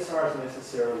PSR is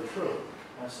necessarily true.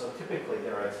 And so typically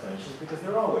there are explanations because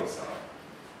there always are.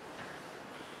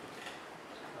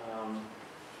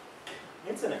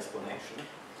 It's an explanation.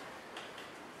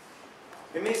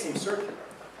 It may seem circular.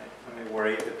 I may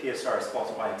worry if the PSR is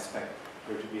false, I expect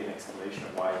there to be an explanation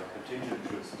of why contingent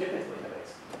truths typically have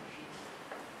explanations.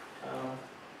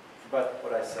 But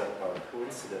what I said about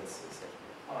coincidence is that it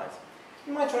applies.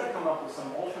 You might try to come up with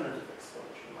some alternative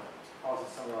explanation. You might posit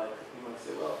something like, you might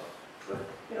say, well,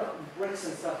 bricks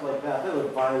and stuff like that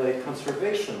would violate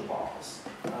conservation laws.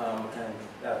 And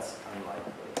that's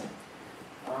unlikely.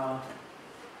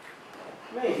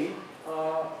 Maybe.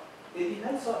 It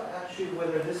depends on actually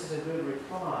whether this is a good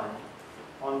reply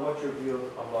on what your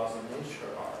view of laws of nature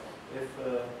are. If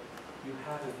you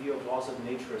have a view of laws of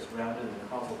nature as grounded in the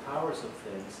causal powers of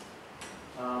things,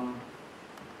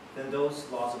 then those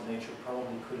laws of nature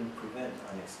probably couldn't prevent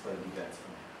unexplained events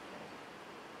from happening.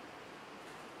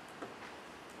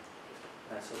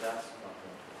 And so that's one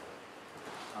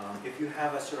thing. If you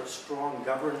have a sort of strong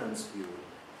governance view,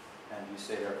 and you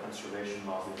say there are conservation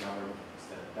laws that govern things,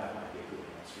 then that might be a good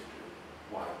answer to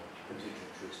why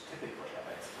contingent truths typically have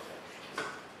explanations.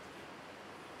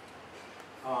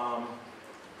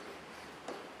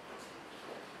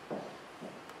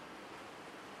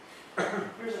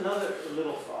 Here's another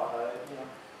little thought.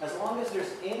 As long as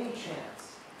there's any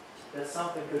chance that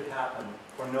something could happen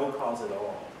for no cause at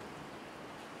all,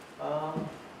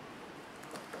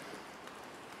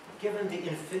 given the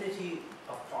infinity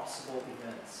of possible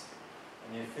events,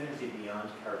 an infinity beyond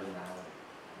cardinality,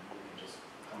 you can just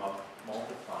come up,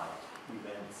 multiply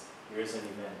events. Here's an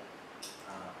event.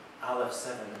 Aleph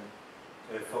 7,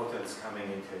 photons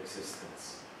coming into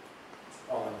existence,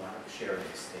 all in one sharing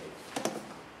a state.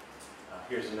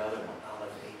 Here's another one,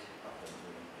 Aleph 8 of the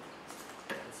moon.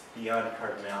 It's beyond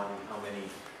cardinality how many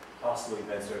possible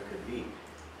events there could be.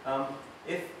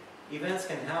 If events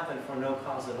can happen for no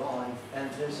cause at all,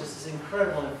 and there's just this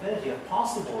incredible infinity of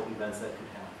possible events that could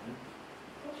happen,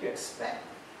 don't you expect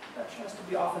that chance to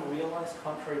be often realized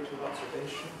contrary to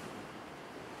observation?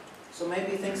 So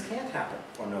maybe things can't happen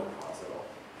for no cause at all.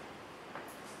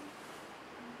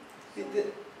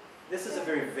 This is a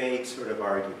very vague sort of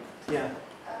argument. Yeah.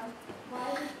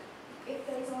 Why, if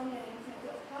there is only an infinity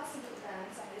of possible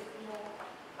events, and if we know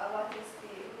what is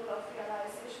the rule of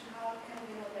realization, how can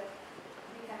we know that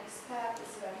we can expect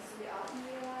these events to be often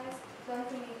realized? Don't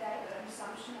we need that an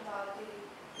assumption about the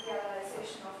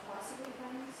realization of possible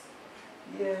events?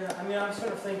 Yeah, I mean, I'm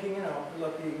sort of thinking, you know,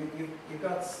 look, you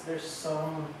got, there's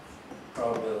some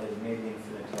probability, maybe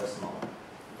infinitesimal,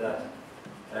 that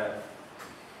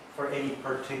for any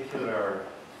particular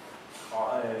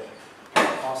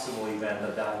possible event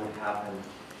that would happen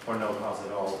for no cause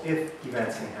at all, if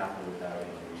events can happen without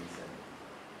any reason.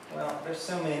 Well, there's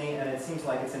so many, and it seems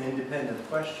like it's an independent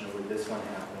question. Would this one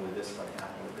happen? Would this one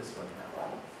happen? Would this one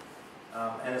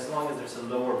happen? And as long as there's a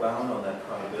lower bound on that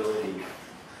probability,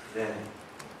 then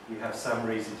you have some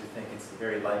reason to think it's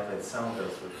very likely that some of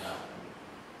those would happen.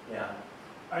 Yeah.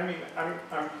 I mean,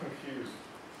 I'm confused.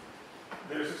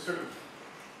 There's a sort of,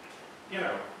 you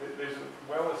know, there's a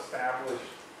well-established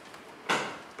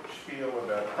spiel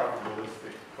about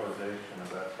probabilistic causation,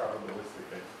 about probabilistic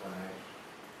explanation.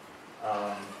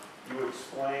 You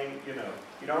explain, you know,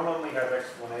 you don't only have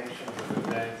explanations of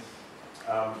events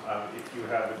if you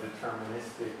have a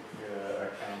deterministic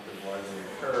account of why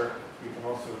they occur. You can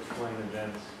also explain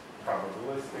events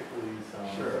probabilistically, so on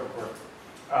and so forth.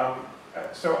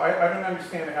 So I don't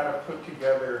understand how to put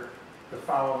together the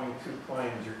following two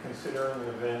claims. You're considering an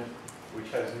event which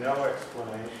has no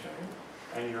explanation,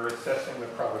 and you're assessing the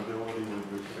probability with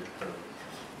which it occurs.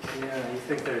 Yeah, you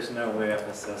think there's no way of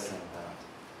assessing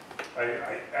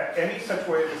that? Any such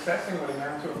way of assessing would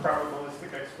amount to a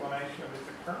probabilistic explanation of its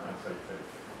occurrence, I think.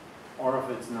 Or if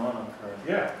it's non-occurrent.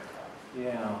 Yeah.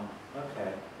 Yeah,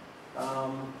 okay.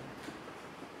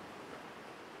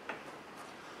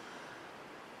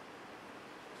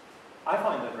 I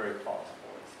find that very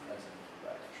plausible as an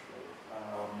effect, actually.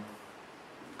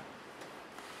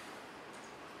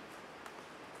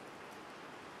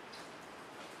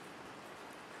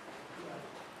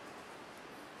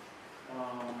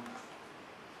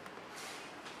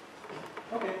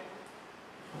 Okay.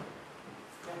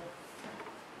 Yeah.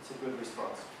 It's a good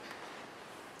response.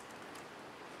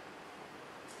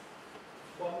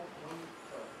 One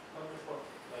response,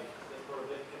 like the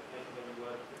probability calculation when you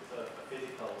work, it's a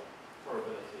physical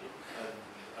probability, and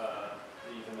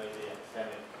even maybe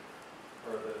academic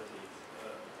probabilities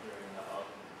during the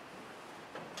argument.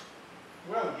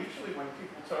 Well, usually when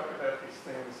people talk about these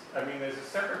things, I mean, there's a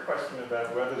separate question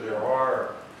about whether there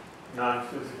are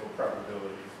non-physical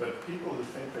probabilities, but people who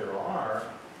think there are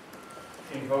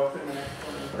invoke them in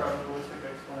probabilistic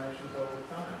explanations all the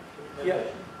time.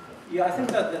 Yeah, I think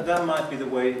that might be the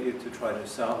way to try to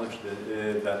salvage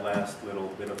that last little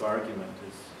bit of argument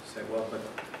is to say, well, but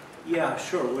yeah,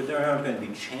 sure, well, there aren't going to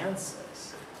be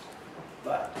chances,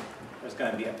 but there's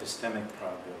going to be epistemic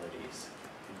probabilities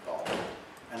involved,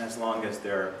 and as long as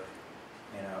they're,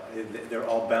 you know, they're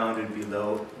all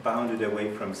bounded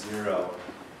away from zero,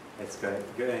 it's going to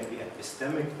be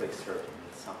epistemically certain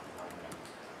that something like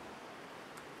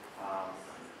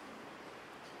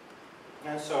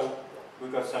that. And so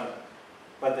we've got some,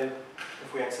 but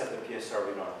if we accept the PSR,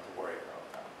 we don't have to worry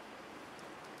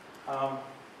about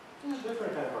that.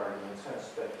 Different kind of arguments, kind of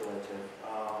speculative.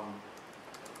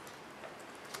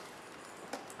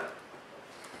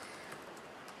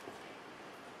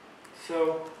 So,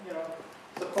 you know,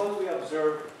 suppose we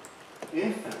observe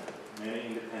infinitely many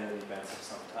independent events of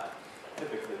some type.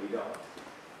 Typically we don't.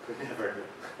 We never do.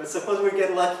 But suppose we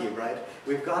get lucky, right?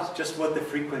 We've got just what the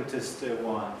frequentist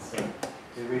wants. So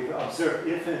we've observed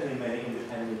infinitely many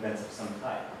independent events of some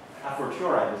type. A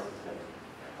fortiori, this is going to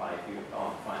apply if you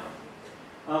find it.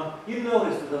 You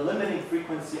notice that the limiting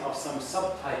frequency of some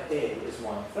subtype A is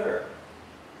 1/3.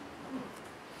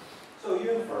 So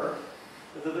you infer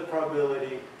that the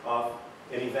probability of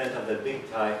an event of the big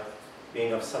type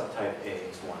being of subtype A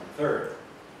is 1/3.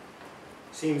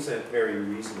 Seems a very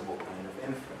reasonable kind of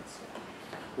inference.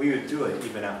 We would do it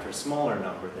even after a smaller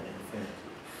number than infinity.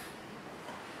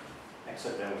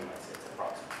 Except then we might say it's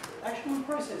approximately. Actually, we'd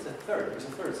probably say it's 1/3, because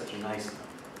 1/3 is such a nice number.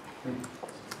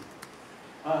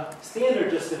 Standard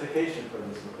justification for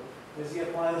this move is you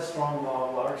apply the strong law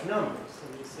of large numbers.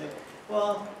 And you say,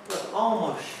 well, look,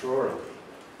 almost surely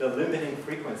the limiting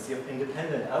frequency of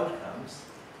independent outcomes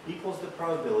equals the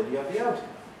probability of the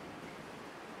outcome.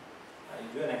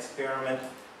 You do an experiment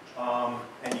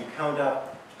and you count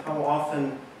up how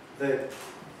often the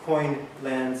coin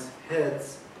lands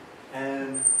heads,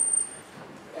 and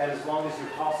as long as your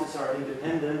tosses are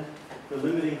independent, the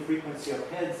limiting frequency of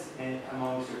heads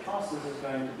amongst your tosses is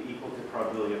going to be equal to the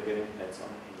probability of getting heads on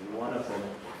any one of them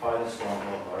by the strong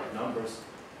law of large numbers,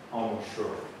 almost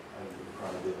sure, the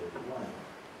probability of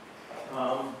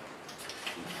 1.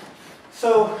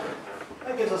 So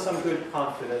that gives us some good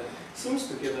confidence. Seems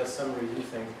to give us some reason to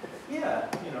think, yeah,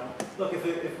 you know, look,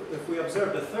 if we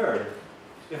observed a third,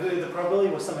 if the probability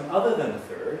was something other than a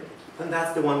third, then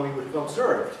that's the one we would have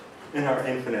observed in our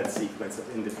infinite sequence of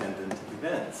independent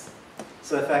events.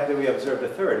 So the fact that we observed a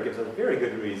third gives us a very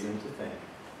good reason to think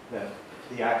that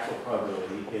the actual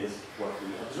probability is what we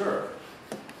observed.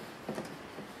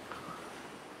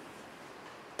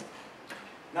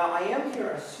 Now, I am here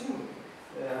assuming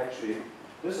that actually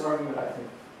this argument, I think,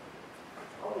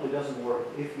 probably doesn't work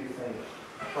if you think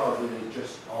probabilities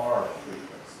just are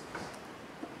frequencies.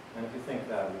 And if you think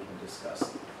that, we can discuss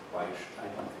why you should. I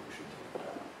don't think you should take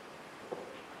that.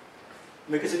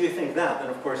 Because if you think that, then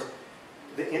of course,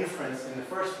 the inference in the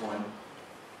first one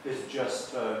is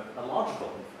just a logical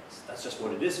inference. That's just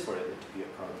what it is for it to be a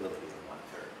probability of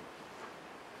 1/3.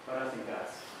 But I think that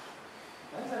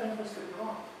inference could be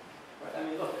wrong. Right? I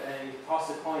mean, look, you toss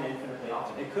a coin infinitely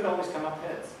often. It could always come up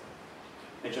heads.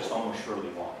 It just almost surely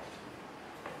won't.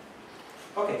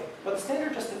 Okay, but the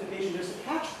standard justification, there's a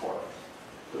catch for it.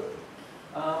 Good.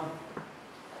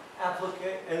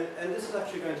 And this is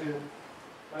actually going to,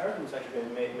 my argument is actually going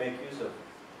to make use of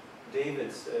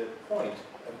David's point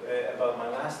about my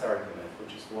last argument,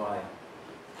 which is why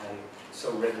I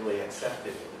so readily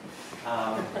accepted it.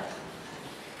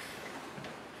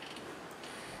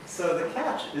 So the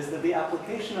catch is that the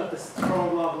application of the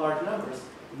strong law of large numbers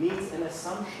needs an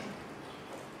assumption.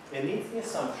 It needs the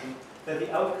assumption that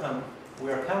the outcome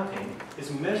we're counting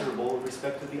is measurable with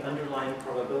respect to the underlying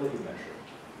probability measure.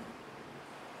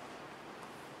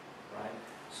 Right?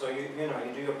 So you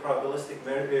do your probabilistic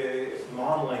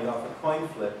modeling of a coin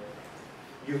flip,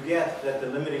 you get that the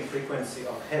limiting frequency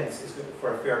of heads is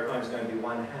for a fair coin is going to be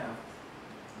 1/2.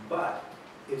 But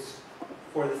it's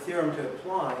for the theorem to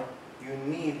apply, you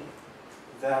need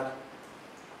that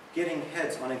getting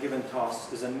heads on a given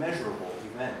toss is a measurable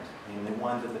event, meaning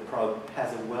one that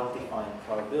has a well-defined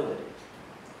probability.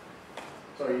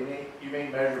 So you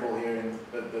mean measurable here in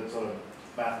the sort of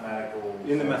mathematical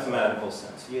In the sense? mathematical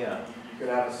sense, yeah. You could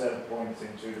have a set of points in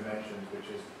 2 dimensions, which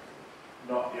is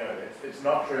not, it's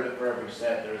not true that for every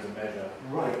set there is a measure.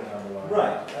 Right.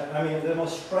 Right. I mean, the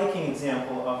most striking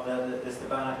example of that is the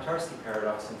Banach-Tarski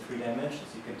paradox in 3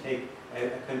 dimensions. You can take a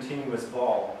continuous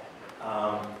ball,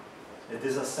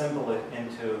 disassemble it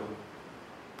into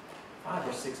 5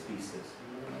 or 6 pieces.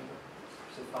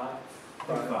 Is it 5? I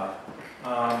think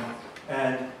 5.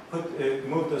 And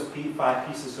move those 5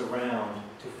 pieces around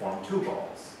to form 2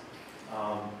 balls.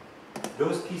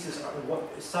 Those pieces are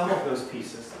some of those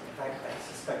pieces. In fact, I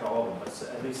suspect all of them, but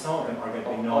at least some of them are going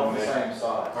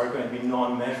to be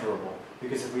non-measurable.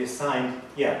 Because if we assigned,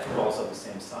 2 balls of the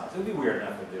same size, it would be weird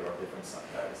enough if they were of different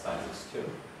sizes too.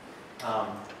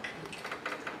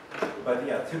 But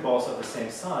yeah, 2 balls of the same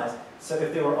size. So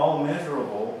if they were all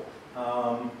measurable,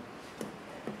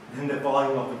 then the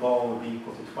volume of the ball would be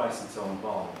equal to twice its own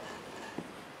volume,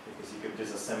 because you could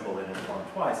disassemble it and form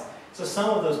twice. So some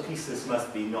of those pieces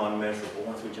must be non-measurable,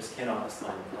 ones we just cannot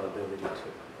assign a probability to.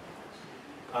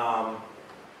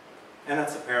 And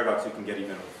that's a paradox you can get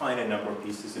even with a finite number of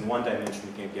pieces. In 1 dimension,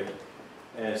 you can get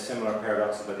a similar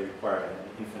paradox, but they require an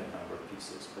infinite number of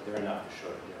pieces. But they're enough to show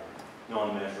that they are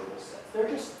non-measurable sets. They're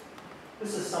just,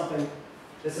 this is something,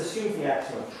 this assumes the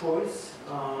axiom of choice,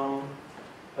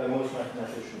 that most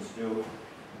mathematicians do.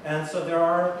 And so there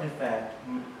are, in fact,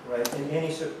 right,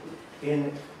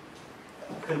 in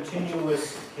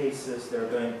continuous cases, there are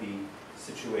going to be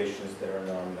situations that are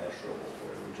non-measurable,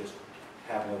 where we just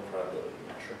have no probability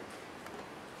measure.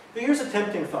 But here's a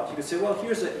tempting thought. You could say, well,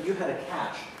 you had a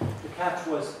catch. The catch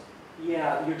was,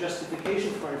 your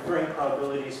justification for inferring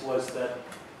probabilities was that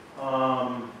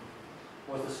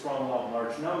was the strong law of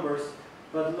large numbers.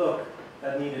 But look,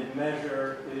 that needed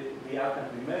the outcome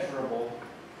to be measurable.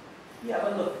 Yeah,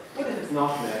 but look, what if it's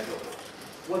not measurable?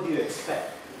 What do you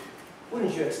expect?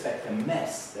 Wouldn't you expect a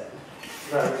mess then,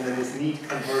 rather than this neat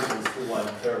convergence to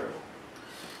 1/3?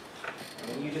 I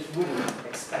mean, you just wouldn't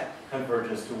expect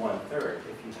convergence to 1/3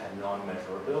 if you had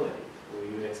non-measurability. Or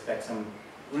you would expect some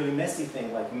really messy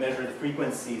thing like measure the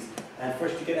frequencies, and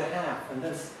first you get a half, and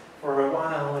then for a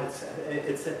while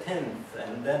it's a tenth,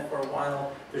 and then for a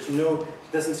while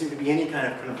doesn't seem to be any kind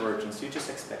of convergence. You just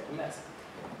expect a mess.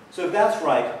 So if that's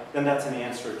right, then that's an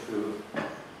answer to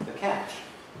the catch,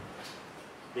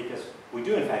 because we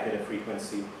do in fact get a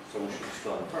frequency, so we should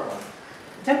still infer one.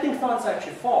 The tempting thought is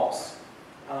actually false.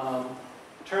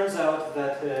 Turns out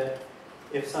that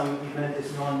if some event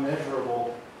is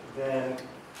non-measurable, then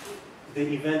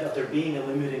the event of there being a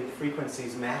limiting frequency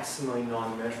is maximally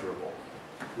non-measurable.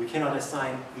 We cannot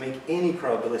make any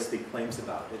probabilistic claims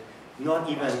about it, not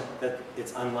even that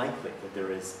it's unlikely that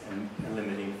there is a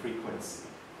limiting frequency.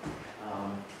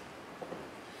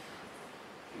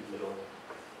 Little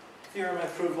theorem I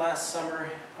proved last summer.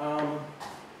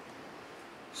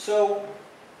 So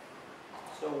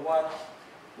what?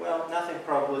 Well, nothing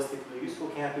probabilistically useful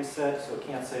can't be said, so it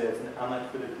can't say it's an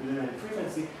unlikely limiting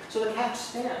frequency. So the catch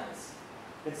stands.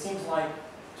 It seems like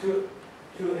to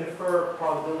infer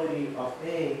probability of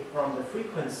A from the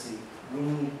frequency, we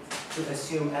need to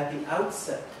assume at the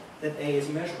outset that A is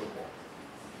measurable.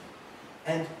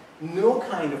 And no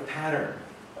kind of pattern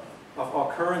of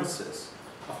occurrences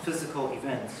of physical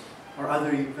events or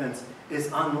other events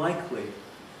is unlikely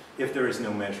if there is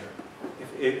no measure,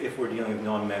 if we're dealing with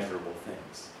non-measurable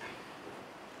things.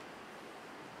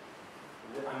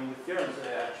 I mean, the theorems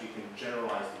that actually can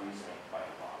generalize the reasoning quite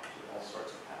a lot to all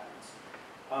sorts of patterns.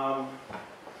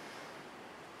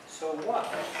 So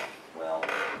what? Well,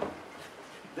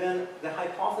 then the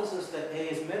hypothesis that A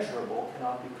is measurable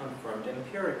cannot be confirmed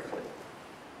empirically.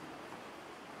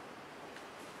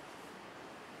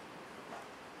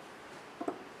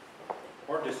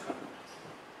 Or disconfirmed.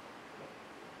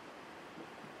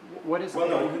 What is well,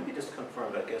 no, it could be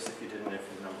disconfirmed, I guess, if you did an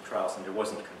infinite number of trials and there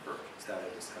wasn't convergence. That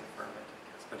would disconfirm it,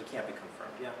 I guess. But it can't be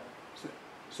confirmed, yeah.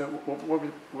 So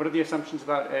what are the assumptions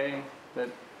about A that...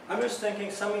 I'm just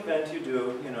thinking some event you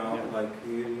do, you know, yeah. like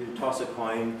you toss a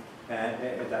coin, and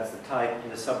that's the type,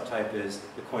 and the subtype is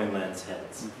the coin lands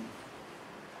heads.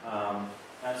 Mm-hmm.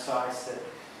 And so I said,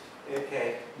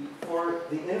 okay, for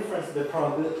the inference,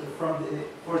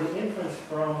 for the inference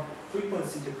from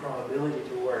frequency to probability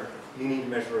to work, you need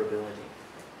measurability.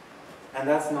 And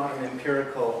that's not an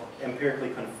empirically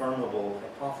confirmable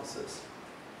hypothesis.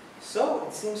 So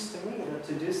it seems to me that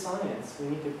to do science, we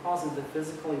need to posit that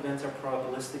physical events are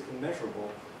probabilistically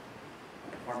measurable,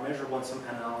 or measurable in some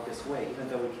analogous way, even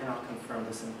though we cannot confirm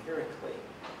this empirically.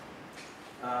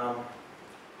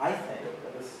 I think,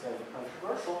 that this is kind of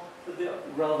controversial, that the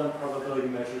relevant probability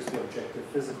measures the objective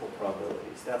physical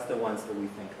probabilities. That's the ones that we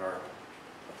think are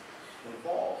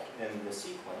involved in the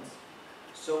sequence.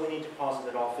 So we need to posit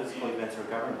that all physical events are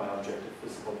governed by objective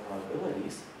physical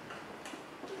probabilities.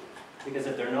 Because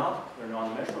if they're not, they're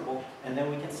non-measurable, and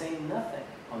then we can say nothing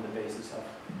on the basis of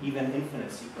even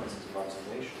infinite sequences of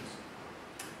observations.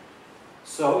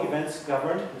 So events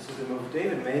governed, this is the move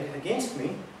David made against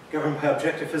me, governed by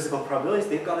objective physical probabilities,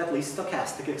 they've got at least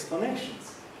stochastic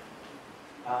explanations.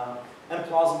 And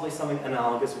plausibly something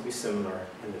analogous would be similar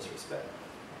in this respect.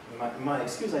 In my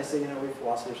excuse, I say, you know, we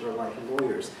philosophers are like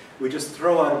lawyers. We just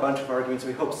throw out a bunch of arguments,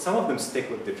 we hope some of them stick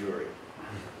with the jury.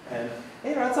 And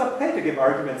you know, it's okay to give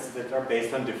arguments that are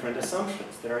based on different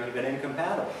assumptions, that are even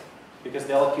incompatible, because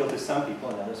they'll appeal to some people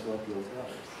and others will appeal to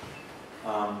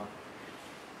others.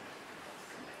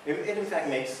 It in fact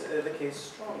makes the case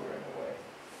stronger in a way.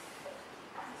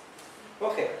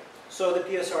 Okay, so the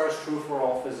PSR is true for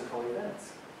all physical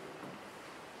events.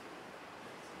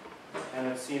 And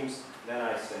it seems, then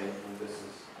I say, and this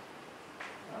is,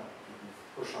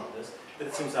 push on this, that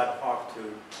it seems ad hoc to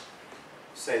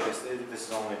say this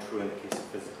is only true in the case of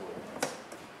physical events.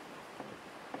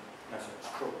 That's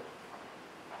true.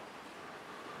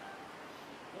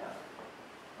 Yeah.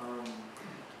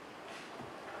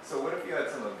 So what if you had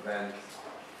some event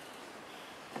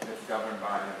that's governed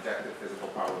by an objective physical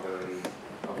probability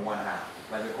of 1/2,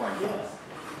 like a coin toss?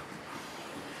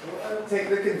 Yeah. Take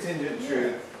the contingent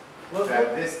truth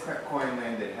that this coin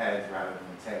landed heads rather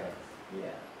than tails.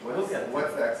 Yeah. What's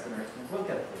the explanation? We'll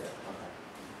get to that.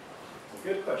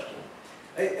 Okay. Good question.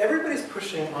 Everybody's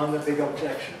pushing on the big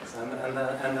objections, and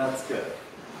that's good.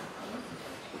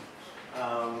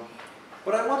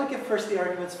 But I want to give first the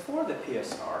arguments for the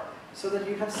PSR, so that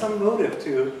you have some motive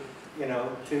to, you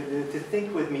know, to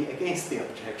think with me against the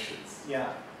objections.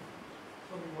 Yeah.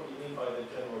 Tell me what you mean by the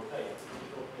general case. Are you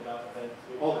talking about events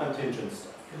which all contingent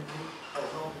stuff.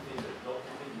 Non-contingent, not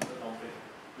contingent, but non-contingent.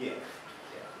 Yeah.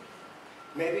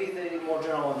 Maybe the more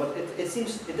general one, but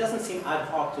it doesn't seem ad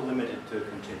hoc to limit it to a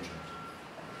contingent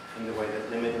in the way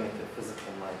that limiting it to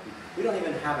physical might be. We don't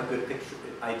even have a good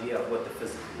idea of what the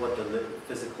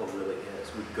physical really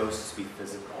is. Would ghosts be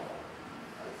physical?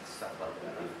 Stuff like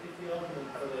that. If the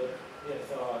argument for the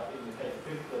PSR in the case of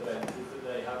physical events is that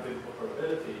they have physical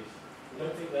probabilities, I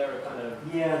don't think they're a kind of...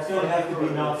 Yeah, it's going to have to be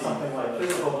not something like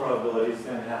physical probability, it's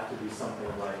going to have to be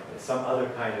something like some other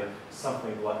kind of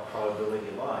something like probability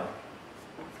like.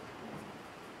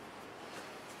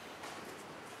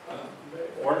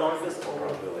 Or non-physical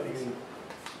probabilities.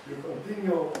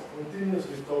 you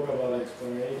continuously talk about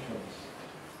explanations.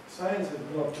 Science is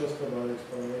not just about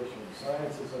explanations.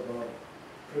 Science is about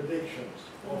predictions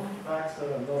of facts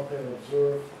that are not then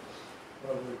observed,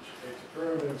 but which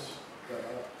experiments that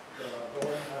are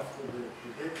done after the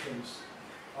predictions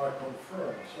are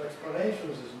confirmed. So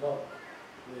explanations is not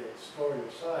the story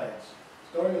of science.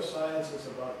 Story of science is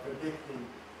about predicting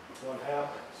what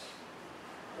happens.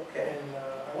 Okay. And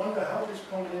I wonder how this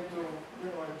comes into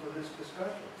this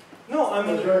discussion. No, I'm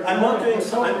not doing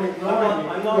science.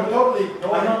 I'm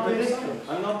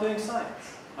not doing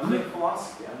science. I'm doing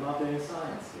philosophy. I'm not doing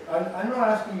science here. I'm not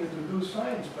asking you to do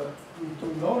science, but to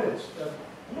notice that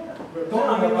Yeah. we're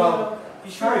talking about.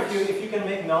 Sure, if you can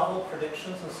make novel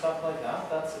predictions and stuff like that,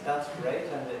 that's great,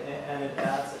 and it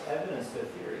adds evidence to a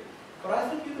theory. But I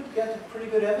think you could get pretty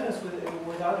good evidence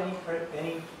without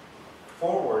any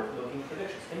forward-looking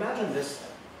predictions. Imagine this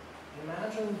thing.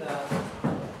 Imagine that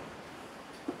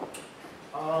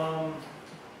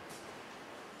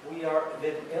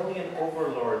that alien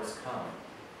overlords come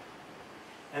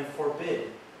and forbid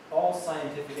all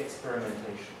scientific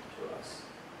experimentation to us.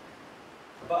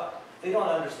 But they don't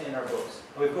understand our books.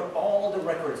 We've got all the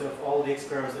records of all the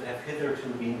experiments that have hitherto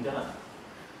been done.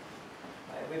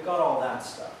 Right? We've got all that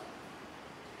stuff.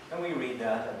 And we read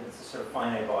that, and it's a sort of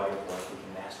finite body of work. We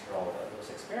can master all those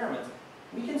experiments.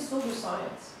 We can still do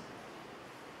science.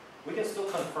 We can still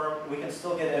confirm, we can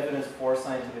still get evidence for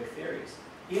scientific theories,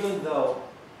 even though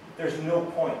there's no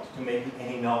point to making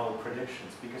any novel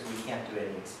predictions because we can't do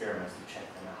any experiments to check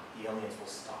them out. The aliens will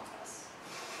stop us.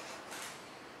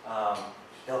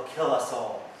 They'll kill us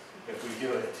all if we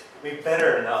do it. We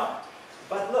better not.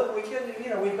 But look, we can,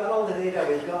 we've got all the data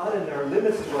we've got, and there are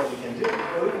limits to what we can do.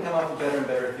 But we can come up with better and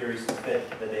better theories to fit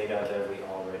the data that we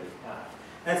already have.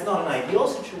 And it's not an ideal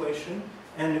situation,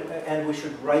 and we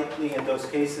should rightly, in those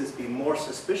cases, be more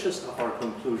suspicious of our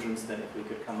conclusions than if we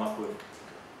could come up with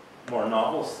more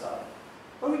novel stuff.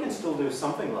 But we can still do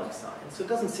something like science. So it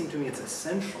doesn't seem to me it's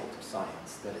essential to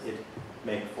science that it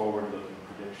make forward-looking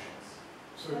predictions.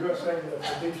 So you're saying that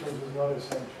predictions is not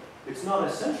essential? It's not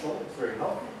essential, it's very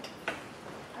helpful.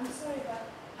 I'm sorry, but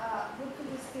what could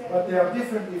this theory? But there are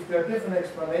different, if there are different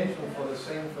explanations for the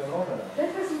same phenomenon,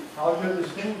 That doesn't. how do you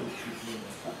distinguish between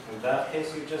them? In that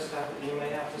case, you may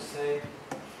have to say,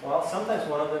 well, sometimes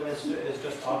one of them is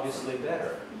just obviously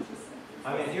better.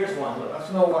 I mean, here's one. Look.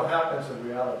 That's not what happens in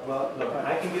reality. Well, look,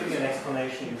 I can give you an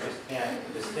explanation you just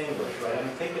can't distinguish, right? I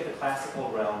mean, take it the classical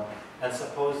realm and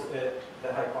suppose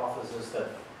the hypothesis that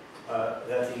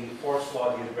that the force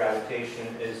law due to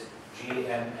gravitation is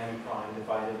gm prime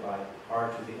divided by r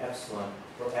to the epsilon,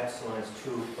 where epsilon is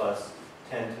 2 plus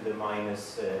 10 to the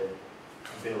minus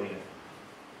billion.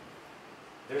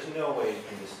 There's no way you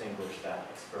can distinguish that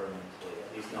experimentally,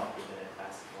 at least not within a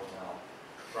classical realm,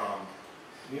 from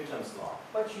Newton's law.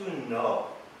 But you know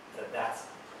that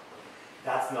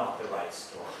that's not the right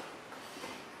story.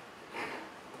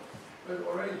 But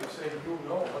already you say you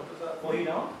know. What does that mean? Well, you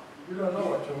don't? You don't know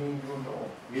what you mean, you know.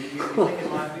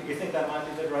 You think that might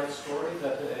be the right story?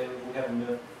 That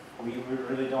we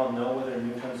really don't know whether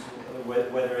Newton's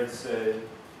whether it's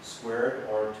squared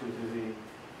or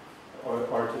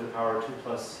or to the power 2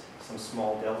 plus some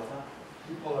small delta.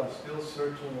 People are still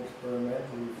searching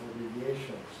experimentally for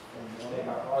deviations from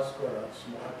r squared at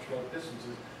short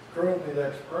distances. Currently, the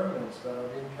experiments that are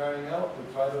being carried out to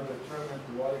try to determine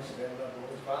to what extent that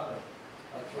was valid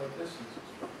at short distances.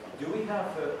 Do we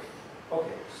have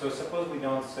okay, so suppose we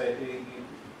don't say,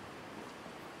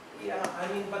 yeah, I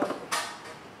mean, but,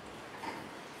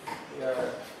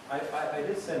 I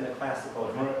did say in the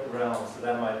classical realm, so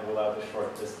that might rule out the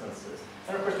short distances.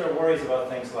 And of course there are worries about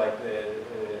things like the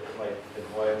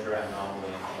Voyager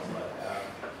anomaly and things like that.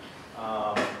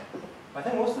 I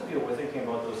think most of you who are thinking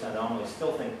about those anomalies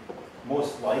still think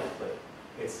most likely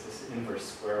it's this inverse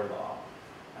square law.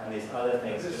 And these other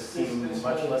things just seem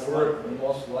much less likely.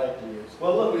 Most likely is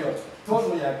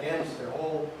totally against the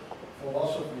whole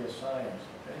philosophy of science.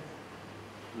 Okay.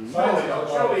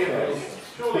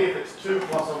 Surely if it's 2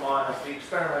 plus or minus, the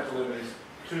experimental limit is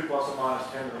 2 plus or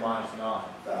minus 10 to the minus 9.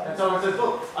 And someone says,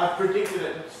 look, I've predicted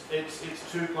it, it's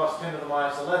 2 plus 10 to the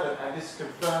minus 11, and this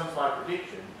confirms my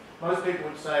prediction. Most people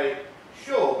would say,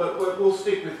 sure, but we'll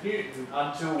stick with Newton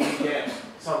until we get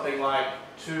something like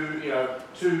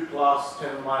 2 plus 10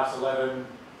 to the minus 11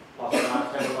 plus or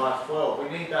minus 10 to the minus 12.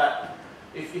 We need that.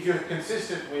 If you're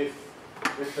consistent with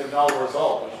the null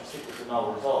result, we should stick with the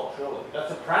null result, surely.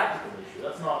 That's a practical issue.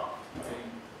 That's not,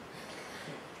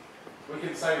 we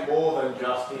can say more than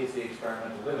just here's the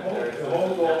experimental limit. The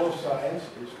whole goal of science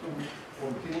is to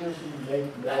continuously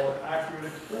make more accurate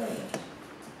experiments.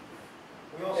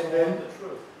 We also and then want the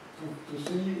truth. to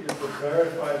see if it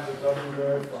verifies or doesn't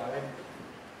verify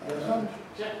the assumption.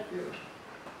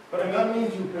 But I mean, that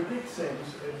means you predict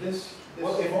things. This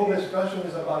well, whole discussion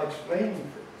is about explaining things.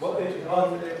 well,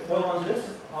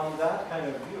 on that kind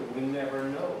of view, we never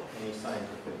know any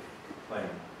scientific claim.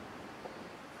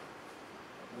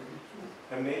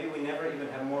 And maybe we never even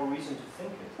have more reason to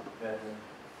think it than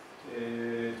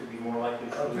to be more likely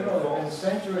to You know, there have been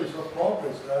centuries of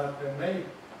progress that have been made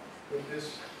with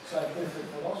this scientific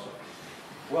philosophy.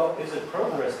 Well, is it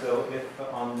progress, though, if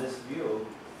on this view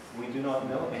we do not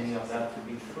know any of that to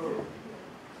be true?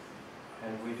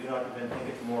 And we do not even think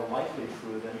it's more likely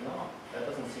true than not. That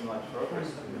doesn't seem like progress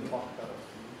to me.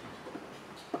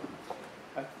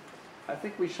 I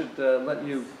think we should let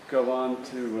you go on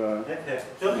to...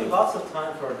 There'll be lots of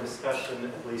time for a discussion,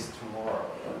 at least tomorrow,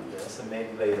 on this, and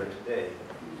maybe later today.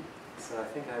 So I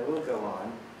think I will go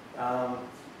on.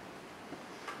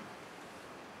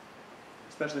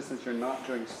 Especially since you're not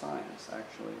doing science,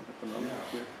 actually, at the moment.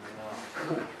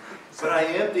 No. But I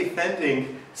am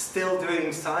defending still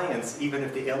doing science, even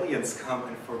if the aliens come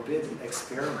and forbid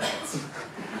experiments.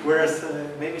 Whereas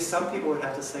maybe some people would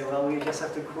have to say, well, we just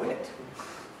have to quit.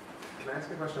 Can I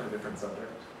ask a question on a different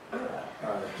subject?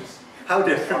 Just how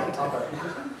different?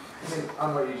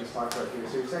 On what you just talked about here.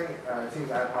 So you're saying it seems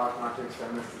ad hoc not to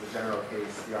extend this to the general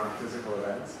case beyond physical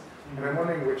events. And I'm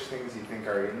wondering which things you think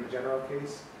are in the general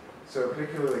case. So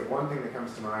particularly, one thing that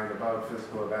comes to mind about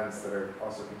physical events that are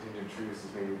also contingent truths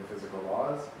is maybe the physical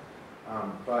laws.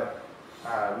 But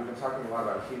we've been talking a lot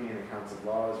about Humean accounts of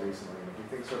laws recently, and if you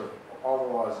think sort of all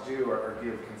the laws do are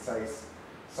give concise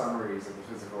summaries of the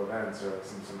physical events or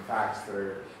some facts that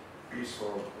are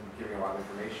useful in giving a lot of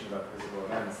information about physical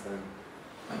events, then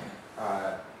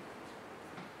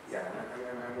yeah,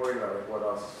 I'm worried about what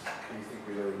else do you think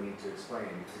we really need to explain.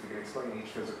 If you can explain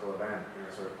each physical event in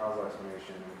a sort of causal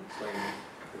explanation and explain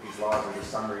that these laws are just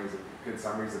summaries, good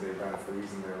summaries of the events, the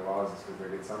reason they're laws is because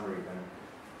they're good summary, then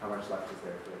how much left is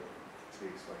there for it to be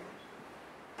explained?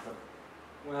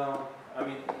 Well, I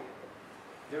mean,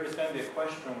 there is going to be a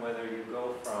question whether you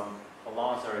go from the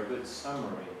laws are a good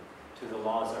summary to the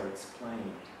laws are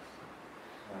explained,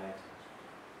 right?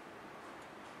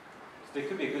 So they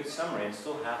could be a good summary and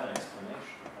still have an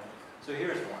explanation, right? So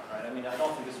here's one, right? I mean, I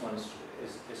don't think this one is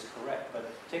correct, but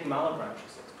take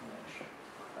Malebranche's explanation,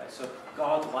 right? So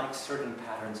God likes certain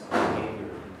patterns of behavior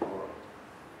in the world.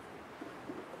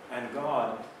 And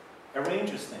God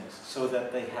arranges things so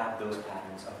that they have those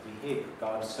patterns of behavior.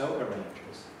 God so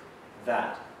arranges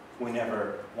that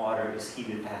whenever water is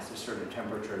heated past a certain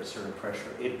temperature, a certain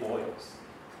pressure, it boils.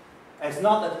 And it's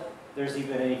not that there's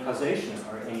even any causation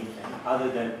or anything other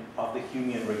than of the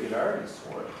Humean regularity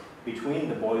sort between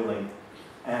the boiling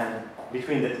and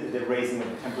between the raising of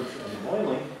the temperature and the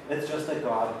boiling. It's just that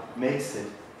God makes it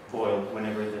boil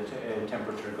whenever the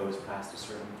temperature goes past a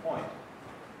certain point.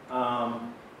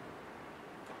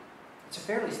 It's a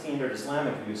fairly standard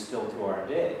Islamic view still to our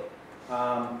day.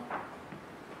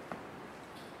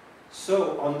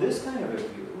 So on this kind of a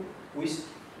view,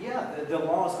 the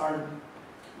laws are,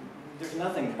 there's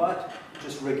nothing but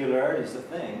just regularities of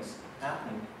things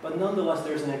happening. But nonetheless,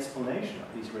 there's an explanation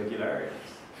of these regularities.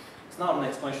 It's not an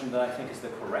explanation that I think is the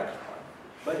correct one,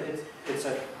 but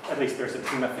at least there's a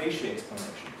prima facie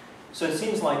explanation. So it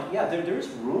seems like, yeah, there's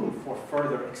room for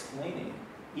further explaining,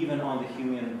 even on the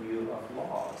Humean view of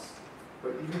laws.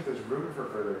 But even if there's room for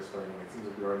further explaining, it seems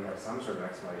like we already have some sort of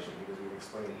explanation because we've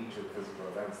explained each of the physical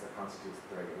events that constitutes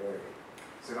the regularity.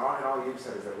 So in all you've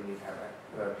said is that we need to have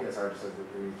the PSR just says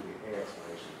that there needs to be an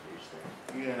explanation for each thing.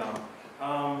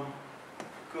 Yeah.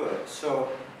 Good.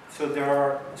 So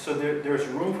there's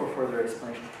room for further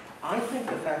explanation. I think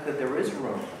the fact that there is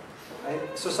room.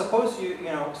 So suppose you're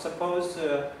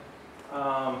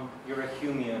a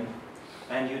Humean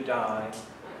and you die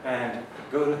and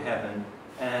go to heaven.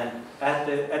 And at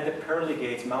the pearly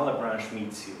gates, Malebranche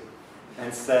meets you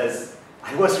and says,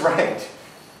 I was right.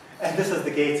 And this is the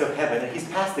gates of heaven. And he's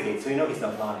past the gates, so you know he's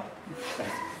not lying.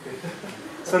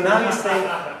 So now you say,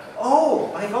 oh,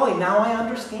 by golly, now I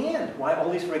understand why all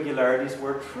these regularities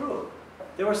were true.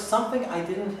 There was something I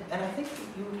didn't, and I think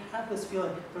you would have this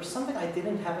feeling, there was something I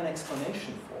didn't have an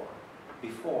explanation for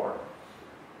before.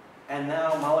 And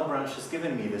now Malebranche has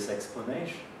given me this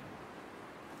explanation.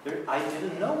 I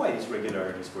didn't know why these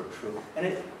regularities were true.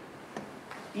 And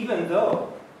even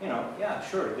though, yeah,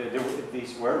 sure,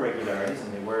 these were regularities,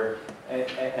 and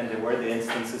there were the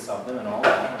instances of them and all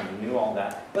that, and you knew all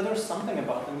that, but there was something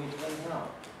about them you didn't know.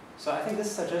 So I think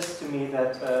this suggests to me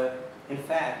that, in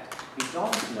fact, we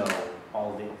don't know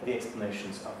all the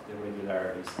explanations of the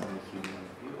regularities in the Humean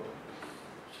view.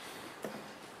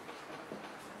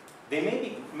 They may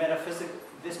be metaphysical.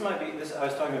 this might be, I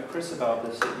was talking to Chris about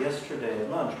this yesterday at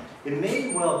lunch. It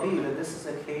may well be that this is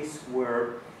a case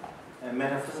where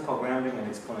metaphysical grounding and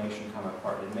explanation come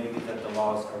apart. It may be that the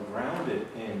laws are grounded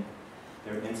in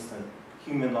their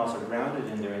human laws are grounded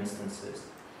in their instances,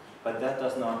 but that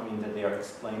does not mean that they are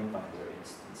explained by their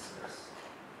instances.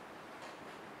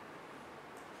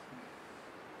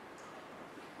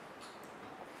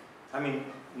 I mean,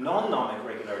 non-nomic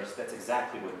regularities, that's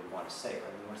exactly what we want to say.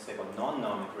 Right? We want to say about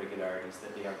non-nomic regularities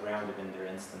that they are grounded in their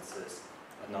instances,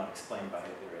 but not explained by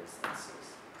their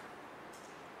instances.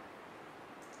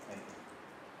 Maybe.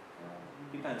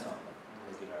 Depends on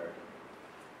the regularity.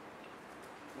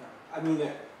 Yeah. I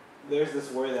mean, there's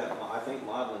this word that I think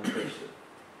Maudlin pushed it,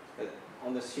 that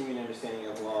on this human understanding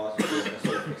of laws, you have a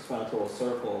sort of explanatory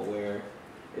circle where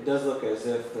it does look as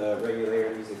if the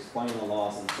regularities explain the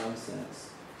laws in some sense,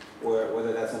 or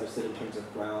whether that's understood in terms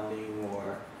of grounding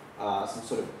or some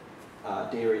sort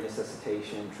of dairy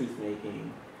necessitation,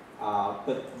 truth-making.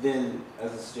 But then,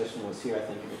 as the suggestion was here, I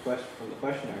think, from the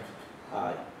questioner,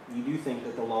 you do think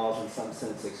that the laws in some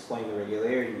sense explain the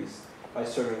regularities by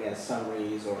serving as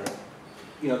summaries, or,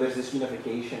 you know, there's this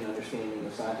unification understanding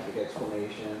of scientific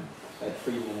explanation that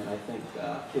Friedman and I think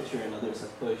Kitcher and others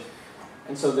have pushed.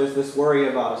 And so there's this worry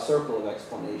about a circle of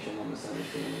explanation on this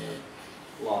understanding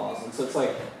of laws. And so it's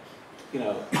like, you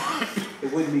know,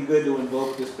 it wouldn't be good to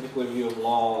invoke this particular view of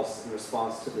laws in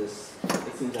response to this,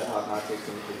 it seems that Hognostics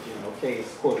in the general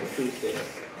case, quote the truth there,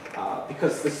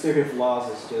 because this theory of laws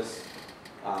is just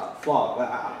flawed. But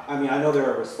I mean, I know there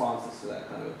are responses to that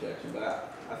kind of objection,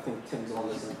 but I think Tim's on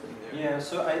to something there. Yeah,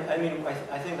 so I mean,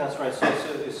 I think that's right. So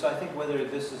I think whether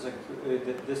this is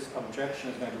that this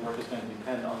objection is going to work is going to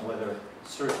depend on whether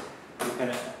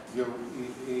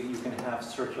you can have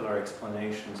circular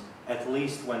explanations, at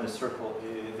least when the circle,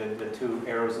 the two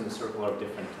arrows in the circle are of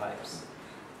different types.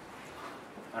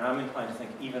 And I'm inclined to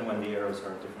think even when the arrows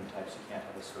are of different types, you can't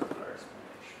have a circular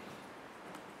explanation.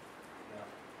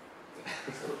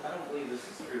 Yeah. So I don't believe this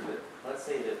is true, but let's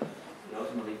say that we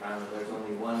ultimately found that there's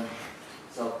only one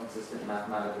self-consistent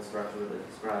mathematical structure that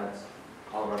describes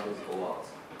all of our physical laws.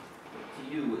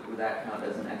 To you, would that count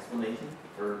as an explanation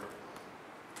for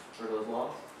those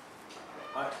laws?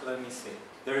 Let me see.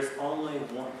 There's only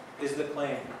one, is the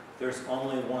claim, there's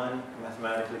only one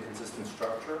mathematically consistent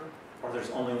structure, or there's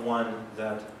only one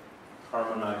that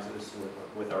harmonizes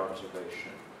with our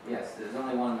observation? Yes, there's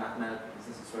only one mathematically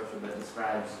consistent structure that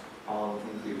describes all the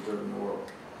things we observe in the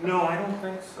world. No, I don't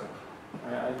think so.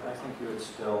 I think you would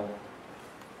still,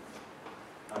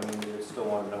 you would still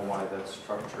want to know why that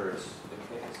structure is the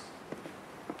case.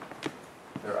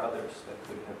 There are others that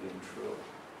could have been true.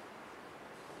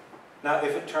 Now,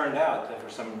 if it turned out that for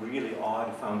some really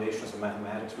odd foundations of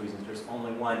mathematics reasons, there's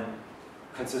only one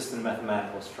consistent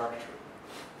mathematical structure,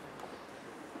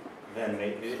 then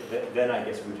I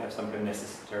guess we would have some kind of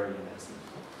necessitarianism.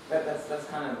 That's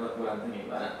kind of what I'm thinking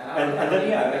about. And then,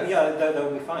 that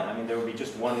would be fine. I mean, there would be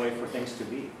just one way for things to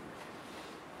be.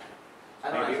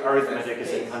 Maybe arithmetic is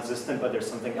inconsistent, but there's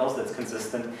something else that's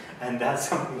consistent, and that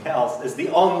something else is the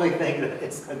only thing that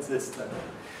is consistent.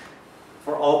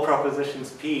 For all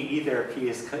propositions P, either P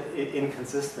is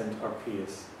inconsistent or P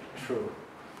is true.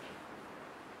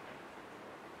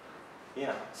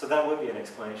 Yeah, so that would be an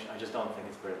explanation. I just don't think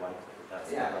it's very likely that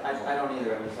that's I don't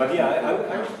either. But yeah,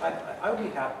 I would be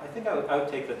happy. I think I would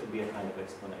take that to be a kind of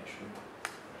explanation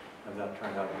if that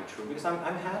turned out to be true. Because I'm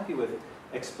happy with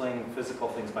explaining physical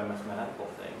things by mathematical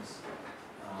things.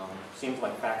 Seems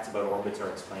like facts about orbits are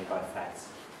explained by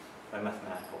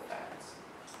mathematical facts.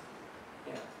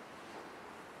 Yeah.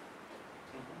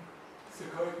 So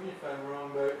correct me if I'm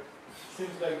wrong, but it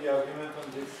seems like the argument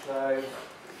on this slide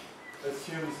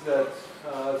assumes that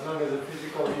as long as a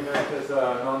physical event has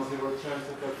a non-zero chance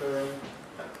of occurring,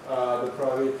 the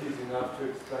probability is enough to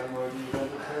explain why the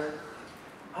event occurred.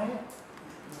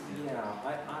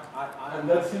 And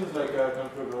that seems like a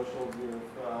controversial view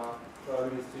of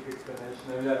probabilistic explanation.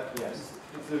 I mean,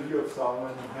 it's a view of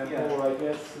Solomon and Hempel, I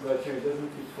guess, but it doesn't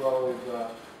fit well with.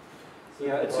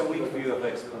 It's a weak view of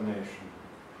explanation.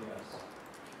 Yes.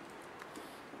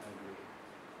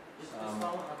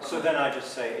 So then I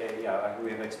just say,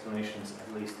 we have explanations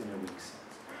at least in a weak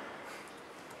sense.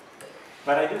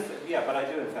 But I do, in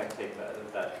fact take that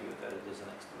view that it is an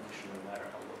explanation no matter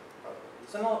how low the probability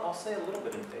is. And I'll say a little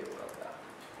bit in favor of that.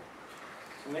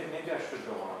 So maybe I should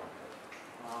go on.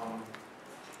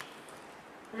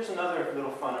 Here's another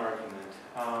little fun argument.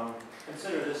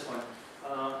 Consider this one.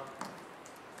 I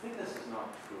think this is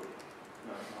not true.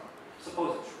 No, it's not.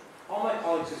 Suppose it's true. All my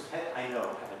colleagues whose pet I know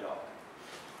have a dog.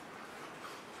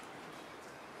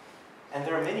 And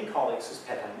there are many colleagues whose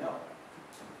pet I know.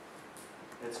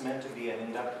 It's meant to be an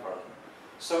inductive argument.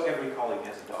 So every colleague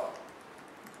has a dog.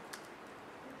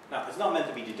 Now, it's not meant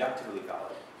to be deductively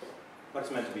valid, but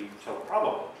it's meant to be so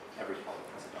probable every colleague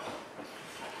has a dog.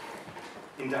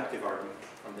 Inductive argument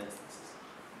from the instances.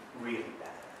 Really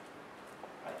bad.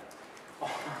 Right?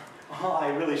 All I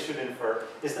really should infer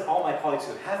is that all my colleagues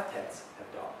who have pets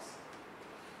have dogs.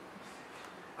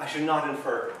 I should not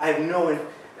infer. I have no.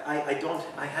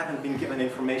 I haven't been given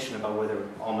information about whether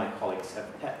all my colleagues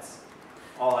have pets.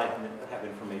 All I have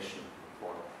information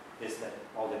for is that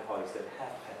all the colleagues that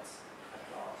have pets have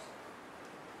dogs.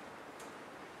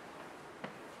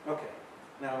 Okay,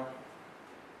 now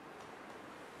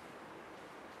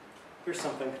here's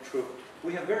something true.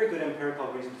 We have very good empirical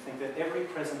reason to think that every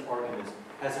present organism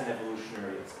has an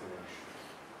evolutionary explanation.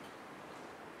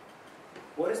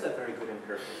 What is that very good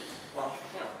empirical reason? Well,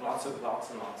 lots and lots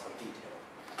of detail.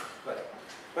 But,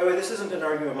 by the way, this isn't an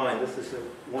argument of mine. This is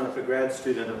one of a grad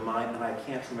student of mine, and I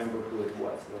can't remember who it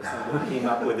was. Someone came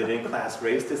up with it in class,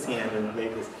 raised his hand, and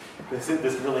made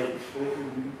this really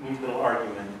neat little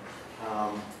argument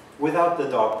without the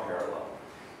dog parallel.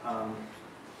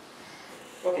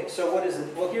 Okay, so what is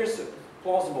it? Well, here's a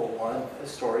plausible one, a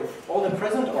story. All the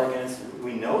present organisms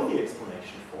we know the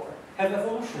explanation for have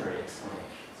evolutionary explanations.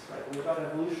 Right? We've got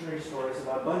evolutionary stories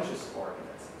about bunches of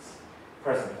organisms,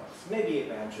 present ones. Maybe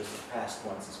bunches of past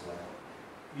ones as well.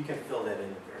 You can fill that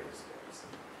in various ways.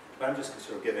 But I'm just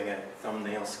sort of giving a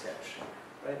thumbnail sketch.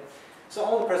 Right? So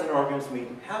all the present organisms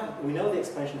we know the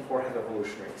explanation for have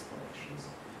evolutionary explanations.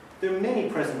 There are many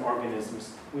present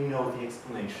organisms we know the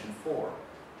explanation for.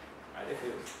 Right? If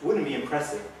it wouldn't be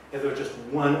impressive if there was just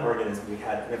one organism we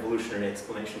had an evolutionary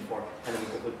explanation for, and then we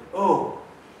could look, oh,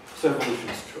 so evolution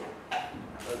is true. That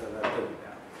would be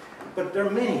bad. But there are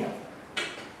many of them.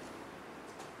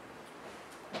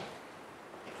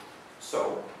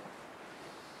 So,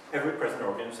 every present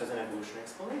organism has an evolutionary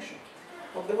explanation.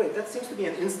 Well, by the way, that seems to be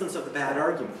an instance of the bad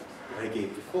argument that I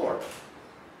gave before.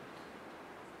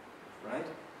 Right?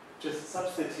 Just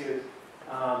substitute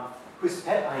whose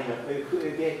pet I know,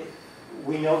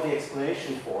 we know the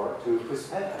explanation for to whose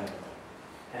pet I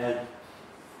know. And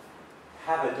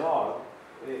have a dog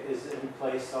is in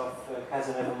place of, has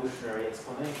an evolutionary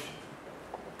explanation.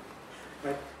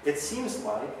 Right? It seems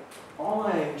like all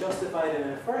I am justified in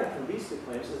inferring from these two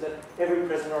claims is that every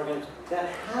present organism that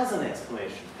has an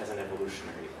explanation has an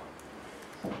evolutionary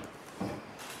one.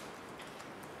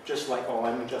 Just like all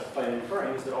I'm justified in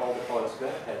inferring is that all the colleagues who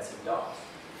have pets have dogs.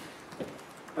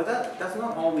 But that's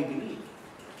not all we believe.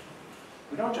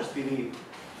 We don't just believe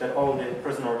that all the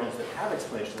present organisms that have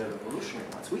explanations have evolutionary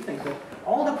ones. We think that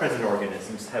all the present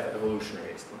organisms have evolutionary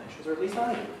explanations, or at least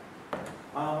I do.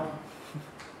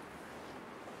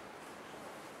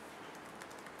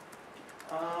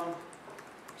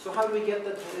 So how do we get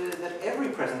that every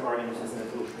present organism has an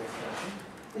evolutionary explanation?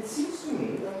 It seems to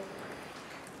me that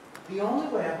the only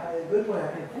way, a good way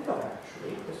I can think of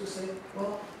actually, is to say,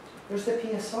 well, there's the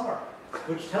PSR,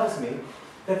 which tells me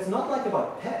that it's not like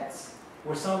about pets,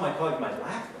 where some of my colleagues might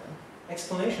lack them.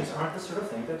 Explanations aren't the sort of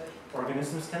thing that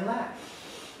organisms can lack.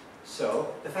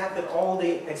 So the fact that all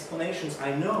the explanations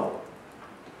I know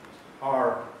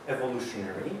are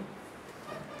evolutionary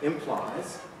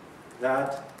implies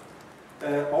that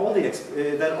all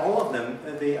of them,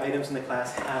 the items in the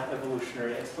class, have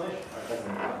evolutionary explanation.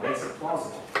 That makes it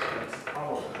plausible. That makes it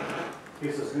probable.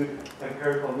 Gives us good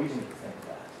empirical reason to think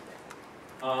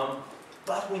that.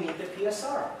 But we need the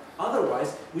PSR.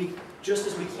 Otherwise, just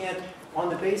as we can't, on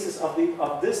the basis of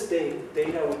this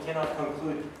data, we cannot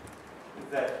conclude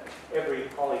that every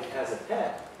colleague has a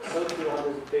pet. So through on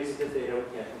the basis of this data,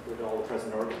 we can't conclude all the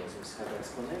present organisms have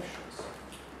explanations.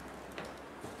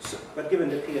 So, but given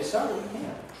the PSR, we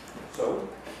can. So,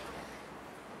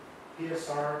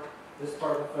 PSR is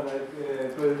part of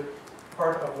a good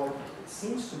part of what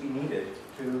seems to be needed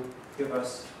to give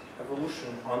us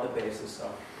evolution on the basis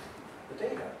of the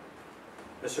data.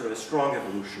 There's sort of a strong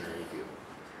evolutionary view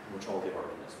in which all the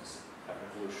organisms have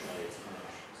evolutionary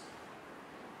explanations.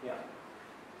 Yeah.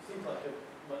 It seems like a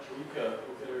much weaker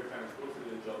auxiliary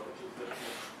transported job, which is that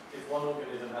if one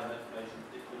organism has an explanation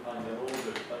particularly kind of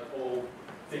ordered, like all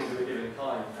things of a given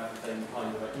kind have the same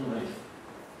kind of explanation.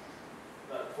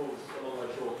 That falls a long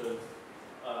way short of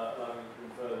allowing to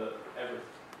infer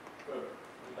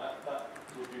that that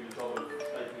would do the job of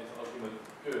making this argument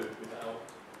good without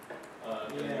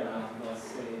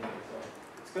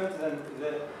It's good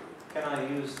then, can I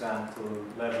use that to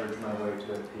leverage my way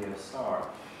to a PSR?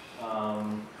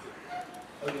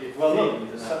 Well,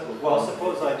 look,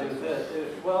 suppose I do this.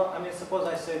 Suppose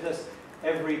I say this.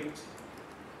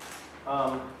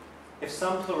 If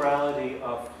some plurality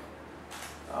of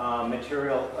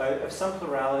if some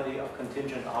plurality of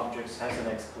contingent objects has an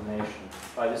explanation,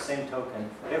 by the same token,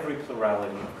 every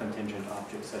plurality of contingent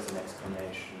objects has an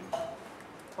explanation.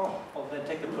 Oh, well then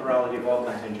take the plurality of all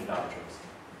contingent objects.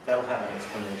 That'll have an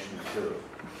explanation too.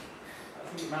 I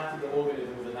think it matters the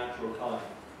organism with a natural kind,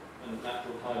 and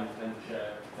natural kinds tend to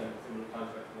share similar kinds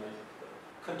of explanations.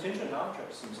 Contingent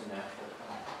object seems a natural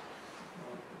kind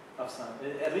of some.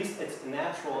 At least it's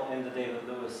natural in the David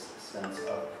Lewis sense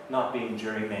of not being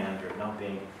gerrymandered,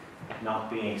 not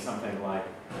being something like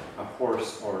a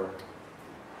horse or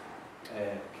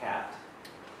a cat.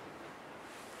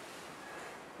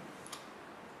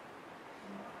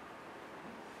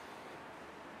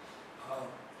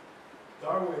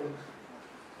 Darwin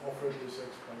offered this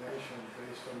explanation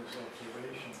based on his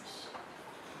observations.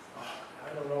 I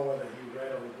don't know whether he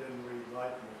read or didn't read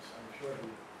Leibniz. I'm sure it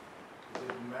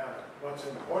didn't matter. What's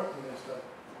important is that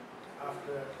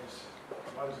after,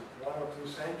 what is it, 1 or 2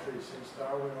 centuries since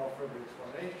Darwin offered the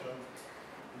explanation,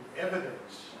 the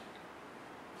evidence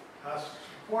has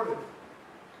supported it.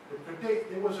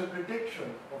 There was a prediction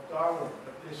of Darwin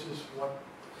that this is what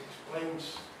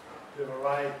explains the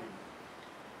variety.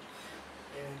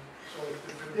 And so it's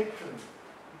the prediction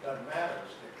that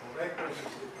matters. The correctness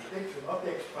is the prediction, not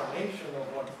the explanation of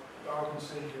what Darwin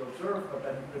said he observed, but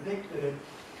that he predicted it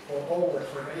for all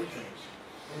observations.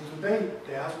 And to date,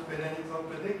 there hasn't been any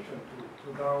contradiction to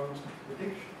Darwin's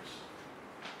predictions.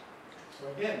 So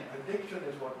again, prediction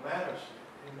is what matters,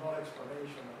 and not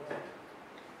explanation at all.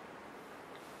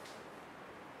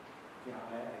 Yeah,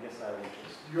 I guess I will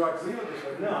just... You agree with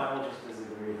this? No, I will just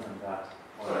disagree on that.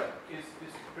 Sorry, is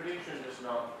prediction just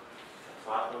not a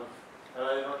type of,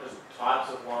 are they not just types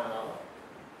of one another?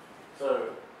 So,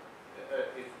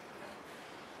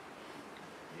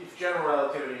 if general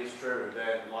relativity is true,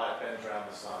 then light bends around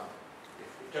the sun.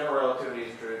 If general relativity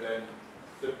is true, then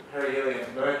the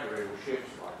perihelion Mercury will shift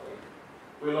slightly.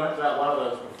 We learned about one of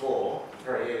those before,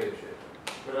 perihelion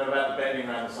shift. We learned about the bending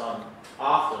around the sun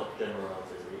after general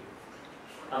relativity.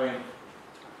 I mean,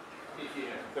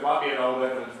 there might be an old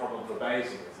evidence problem for Bayesians,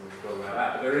 and we can talk about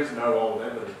that, but there is no old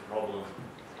evidence problem.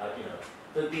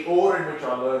 The order in which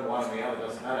I learn one and the other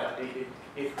doesn't matter.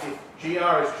 If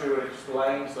GR is true, it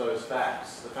explains those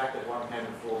facts. The fact that one came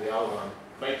before the other one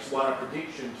makes one a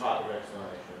prediction type of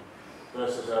explanation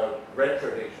versus a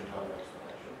retrodiction type of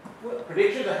explanation. Well,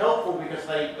 predictions are helpful because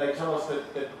they tell us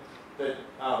that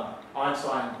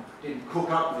Einstein didn't cook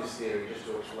up this theory just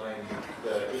to explain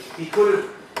he could have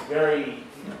very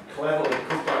cleverly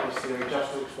cooked up this theory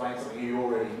just to explain something he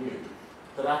already knew.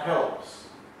 So that helps,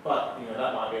 but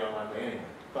that might be unlikely anyway.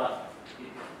 But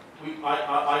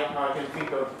I can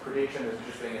think of prediction as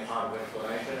just being a type of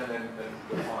explanation, and then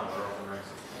the fine are often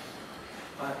racist.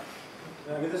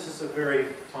 I mean, this is a very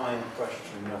fine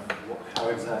question of how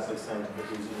exactly scientific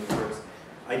reasoning works.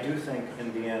 I do think,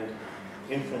 in the end,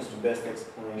 inference to best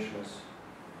explanation is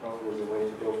probably the way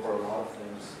to go for a lot of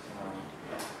things.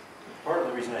 Part of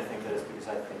the reason I think that is because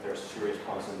I think there are serious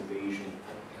problems in the Bayesian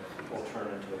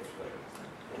alternative, but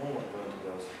I won't go into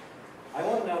those. I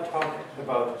want to now talk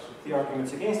about the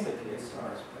arguments against the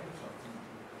PSR.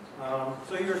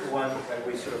 So here's one that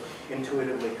we sort of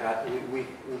intuitively had. We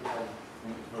had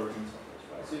versions of this,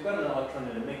 right? So you've got an electron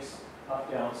in a mixed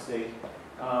up-down state,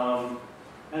 and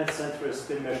it's sent through a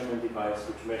spin measurement device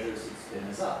which measures its spin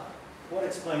as up. What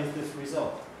explains this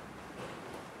result?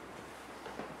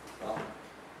 Well,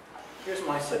 here's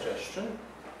my suggestion,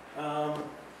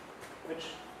 which,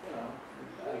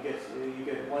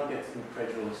 one gets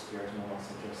incredulous here, and one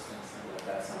suggests things like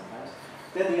that sometimes.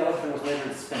 Then the electron was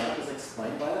measured spin up is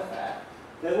explained by the fact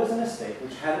that it was in a state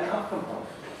which had an up component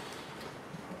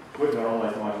with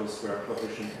normalized modular square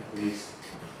coefficient at least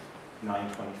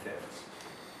 9/25.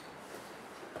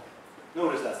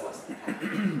 Notice that's less than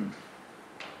 10.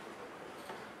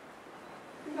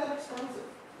 I think that explains it.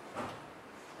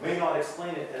 May not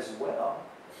explain it as well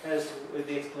as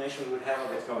the explanation we would have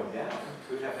of it going down.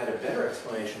 We would have had a better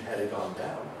explanation had it gone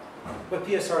down. But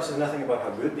PSR says nothing about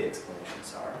how good the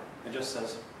explanations are. It just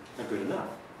says they're good enough.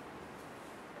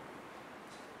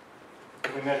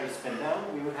 If we measure the spin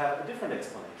down, we would have a different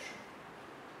explanation.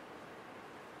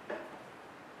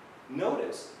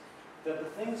 Notice that the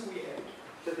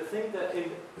thing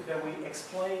that we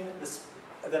explain this,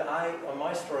 that I, on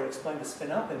my story, explain the spin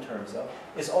up in terms of,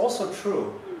 is also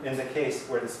true in the case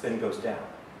where the spin goes down.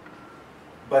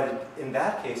 But in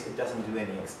that case, it doesn't do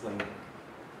any explaining.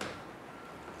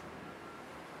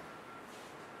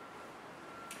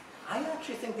 I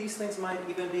actually think these things might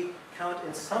even count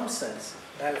in some sense.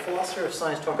 Philosophers of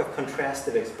science talk of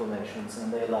contrastive explanations,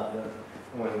 and they love them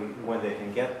when they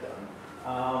can get them.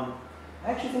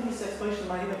 I actually think these explanations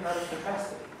might even have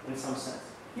contrastivity in some sense.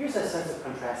 Here's a sense of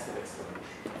contrastive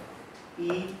explanation.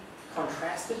 E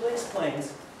contrastively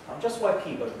explains not just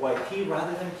yp, but yp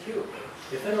rather than q.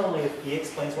 If and only if E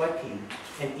explains yp,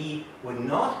 and E would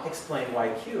not explain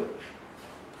yq,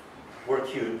 were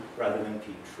q rather than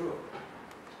p true.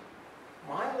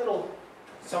 My little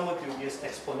somewhat dubious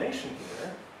explanation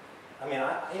here, I mean,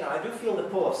 I do feel the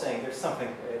pull of saying there's something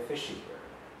fishy here,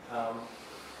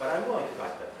 but I'm willing to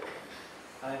bite that.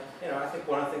 I think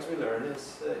one of the things we learn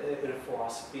is in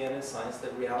philosophy and in science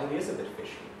that reality is a bit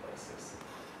fishy in places.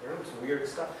 There's some weird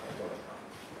stuff going on.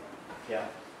 Yeah.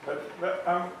 But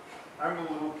I'm a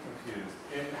little confused.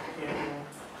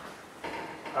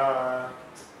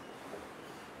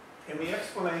 In the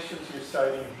explanations you're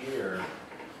citing here,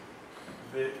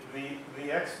 the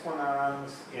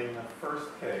explanans in the first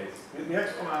case, the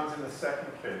explanans in the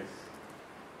second case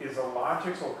is a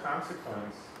logical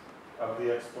consequence of the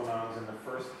explanans in the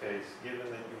first case, given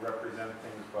that you represent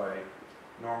things by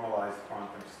normalized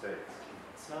quantum states.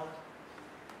 It's not.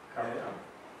 How come?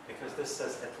 Because this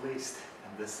says at least,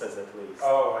 and this says at least.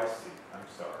 Oh, I see. I'm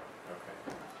sorry. Okay.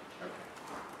 Okay.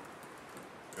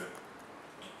 Good.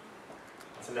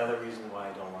 That's another reason why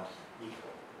I don't want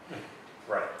equal.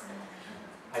 Right.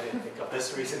 I didn't think of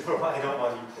this reason for why I don't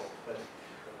want equal, but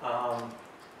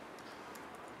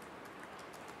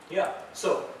yeah.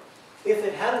 So if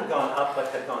it hadn't gone up but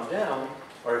had gone down,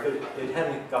 or if it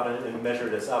hadn't gotten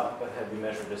measured as up but had been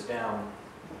measured as down,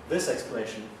 this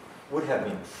explanation would have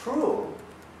been true.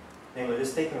 Namely,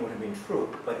 this statement would have been true,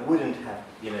 but wouldn't have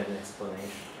been an explanation.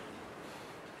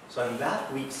 So in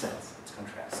that weak sense, it's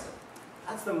contrastive.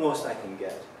 That's the most I can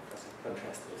get as a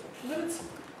contrastive explanation.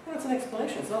 But it's an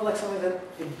explanation. It's not like something that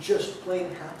it just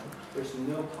plain happened. There's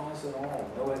no cause at all,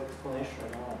 no explanation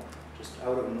at all. Just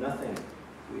out of nothing,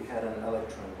 we had an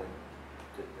electron that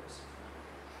did this.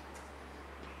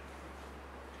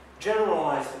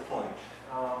 Generalize the point.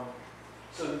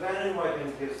 So the Van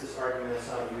Inwagen gives this argument as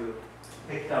some of you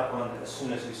picked up on as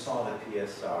soon as you saw the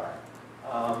PSR.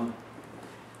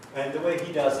 And the way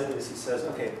he does it is he says,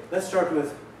 okay, let's start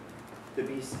with the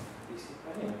BC.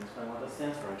 I didn't even explain what that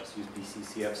stands for. I just used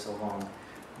BCCF so long.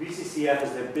 BCCF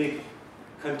is the big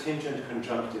contingent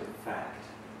conjunctive fact.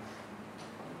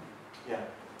 Yeah.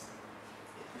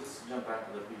 Just to jump back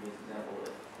to the previous example,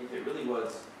 if it really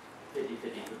was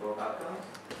 50-50 for both outcomes,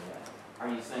 are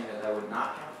you saying that that would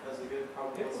not count as a good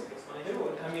probabilistic explanation? It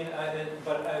would. I mean,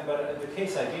 but the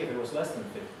case I gave, it was less than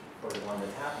 50 for the one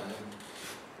that happened. And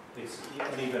it's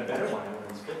an even better one when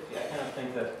it's 50. I kind of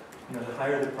think that the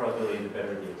higher the probability, the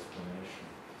better the explanation.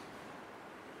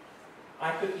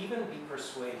 I could even be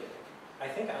persuaded. I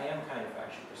think I am kind of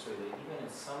actually persuaded, even in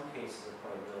some cases of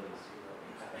probability zero,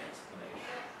 you have an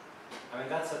explanation. I mean,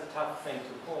 that's a tough thing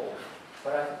to hold.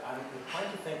 But I'm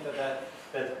inclined to think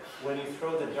that when you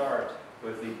throw the dart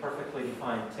with the perfectly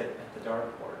defined tip at the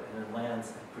dartboard and it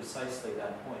lands at precisely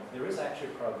that point, there is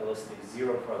actually a probabilistic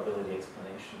zero probability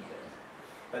explanation there.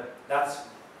 But that's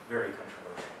very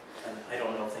controversial. And I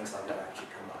don't know if things like that actually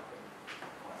come up in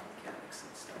quantum mechanics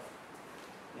and stuff.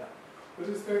 Yeah. But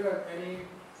is there that any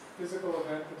physical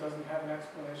event that doesn't have an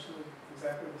explanation of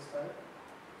exactly this type?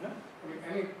 No. I mean,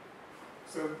 any.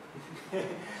 So.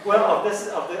 Well,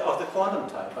 of the quantum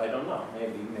type, I don't know.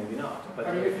 Maybe not. But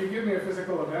I mean, if you give me a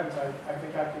physical event, I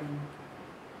think I can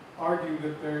argue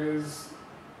that there is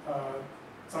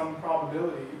some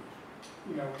probability,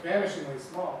 vanishingly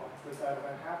small, that that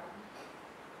event happened.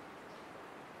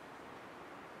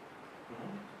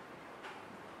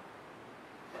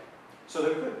 So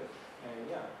there could be.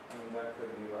 Yeah, I mean, that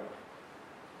could be right.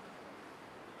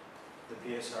 The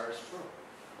PSR is true.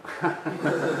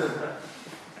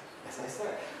 As I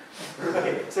said.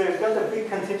 Okay, so you've got the big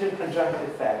contingent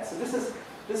conjunctive fact. So this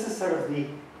is sort of the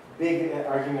big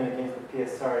argument against the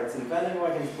PSR. It's in Van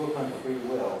Inwagen's book on free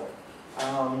will.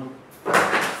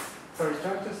 Sorry,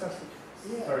 can I just ask,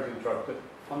 sorry to interrupt, but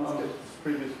on this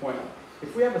previous point,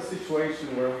 if we have a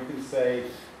situation where we can say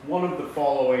one of the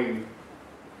following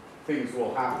things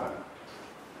will happen,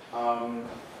 and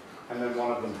then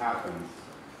one of them happens,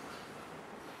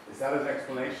 is that an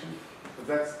explanation? Because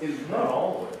that's not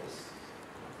always.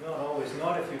 Not always.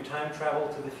 Not if you time travel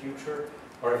to the future,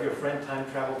 or if your friend time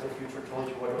traveled to the future, told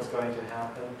you what was going to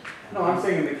happen. No, I'm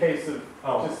saying in the case of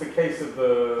just the case of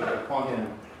the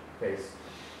quantum case.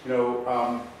 You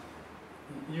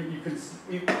could,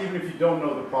 even if you don't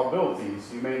know the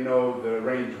probabilities, you may know the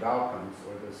range of outcomes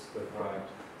or the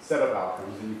set of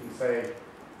outcomes, and you can say.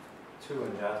 Two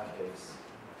in that case.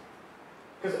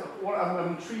 Because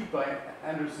I'm intrigued by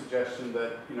Andrew's suggestion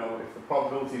that, if the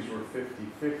probabilities were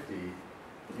 50-50,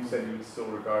 you said you would still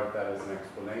regard that as an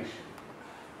explanation.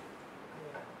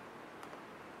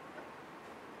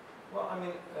 I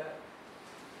mean,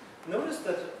 notice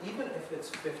that even if it's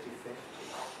 50-50,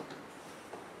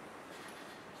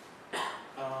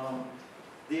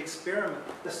 the experiment,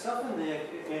 the stuff in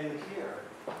here,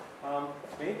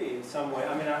 maybe in some way,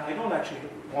 I mean, I don't actually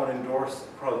want to endorse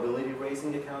probability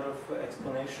raising account of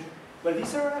explanation, but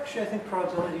these are actually, I think,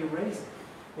 probability raising.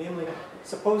 Namely,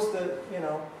 suppose that, you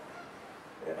know,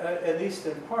 at least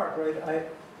in part, right,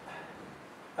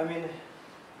 I mean,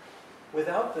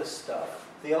 without this stuff,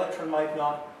 the electron might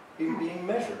not be being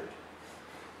measured.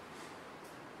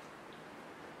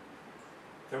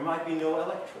 There might be no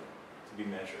electron to be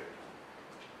measured.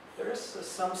 There is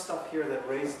some stuff here that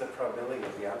raises the probability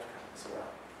of the outcome as well,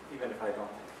 even if I don't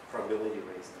think probability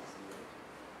raising is needed.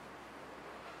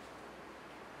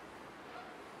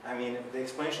 I mean, the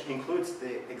explanation includes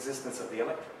the existence of the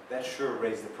electron. That sure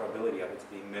raises the probability of it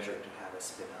being measured to have a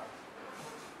spin up.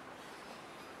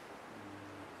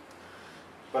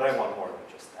 But I want more than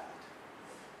just that.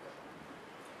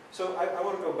 So I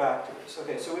want to go back to this.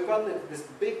 Okay, so we've got this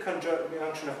big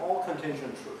conjunction of all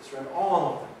contingent truths, right?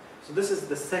 All of them. So this is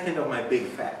the second of my big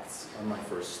facts on my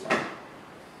first slide.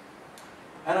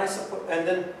 And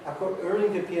then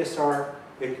according to PSR,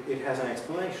 it has an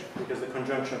explanation because the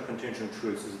conjunction of contingent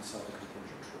truths is itself a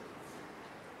contingent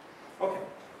truth. Okay,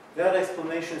 that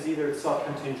explanation is either itself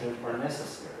contingent or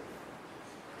necessary.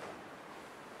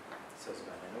 Says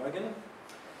Van Inwagen.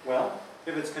 Well,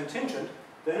 if it's contingent,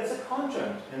 then it's a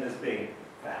conjunct in this big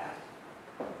fact,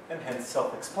 and hence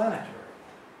self-explanatory.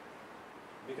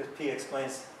 Because P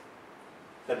explains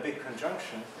that big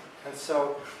conjunction, and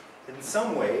so in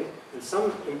some way, in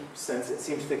some sense, it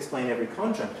seems to explain every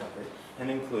conjunct of it,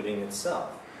 and including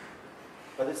itself.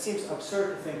 But it seems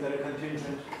absurd to think that a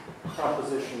contingent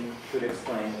proposition could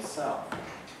explain itself.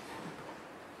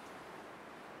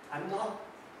 I'm not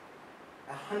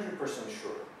 100%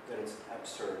 sure that it's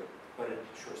absurd, but it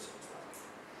sure seems like it.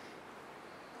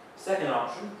 Second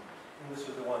option, and this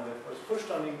was the one that was pushed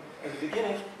on me at the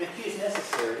beginning, if P is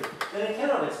necessary, then it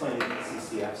cannot explain the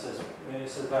ECCF, says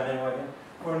Van Inwagen,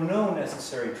 for no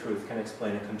necessary truth can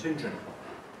explain a contingent one.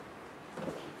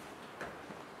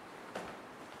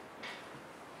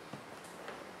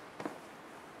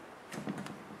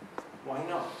 Why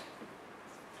not?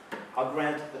 I'll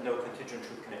grant that no contingent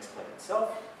truth can explain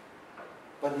itself,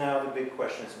 but now the big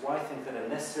question is, why think that a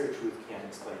necessary truth can't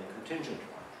explain a contingent one?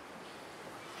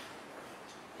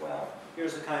 Well,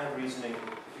 here's the kind of reasoning.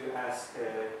 If you ask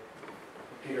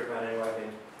Peter Van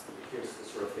Inwagen, here's the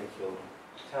sort of thing he'll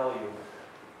tell you,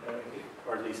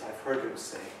 or at least I've heard him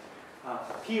say.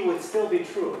 P would still be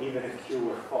true even if Q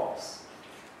were false.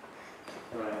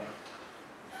 Right?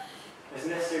 As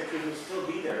necessary truth would still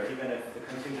be there even if the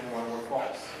contingent one were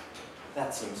false.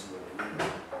 That seems really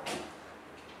weird.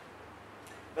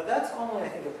 But that's only, I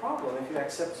think, a problem if you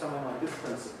accept something like this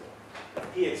principle.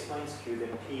 If P explains Q,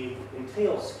 then P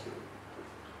entails Q.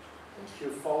 And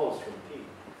Q follows from P.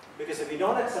 Because if you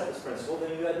don't accept this principle,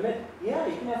 then you admit, yeah,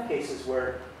 you can have cases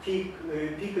where P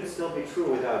could still be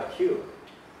true without Q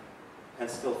and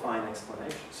still find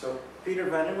explanation. So Peter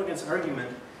Van Inwagen's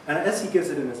argument, and as he gives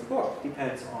it in his book,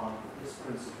 depends on this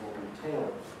principle,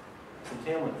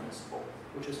 entailment principle,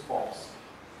 which is false.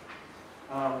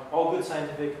 All good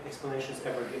scientific explanations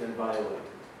ever given violated.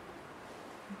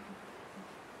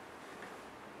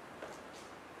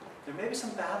 There may be some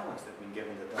bad ones that we've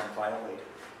given that don't violate it.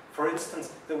 For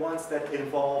instance, the ones that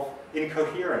involve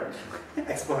incoherent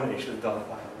explanations don't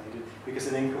violate it, because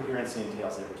an incoherency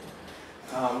entails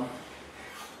everything.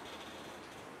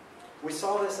 We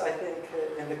saw this, I think,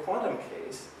 in the quantum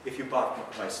case. If you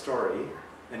bought my story,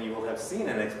 then you will have seen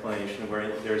an explanation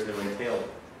where there's no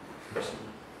entailment. Person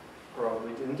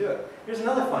probably didn't do it. Here's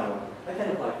another fun one. I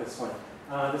kind of like this one.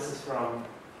 This is from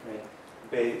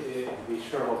the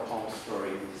Sherlock Holmes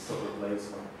story, the Silver Blaze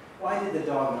one. Why did the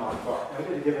dog not bark? I'm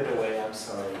going to give it away, I'm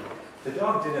sorry. The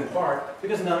dog didn't bark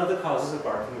because none of the causes of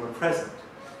barking were present.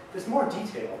 There's more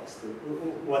detail as to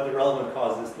what the relevant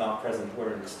causes not present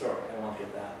were in the story. I won't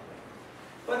get that.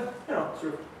 But, you know,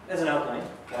 sort of as an outline,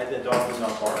 why the dog did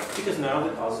not bark? Because none of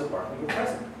the causes of barking were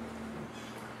present.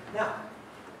 Now,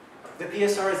 the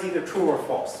PSR is either true or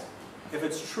false. If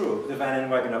it's true, the Van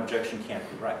Inwagen objection can't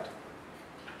be right.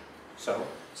 So,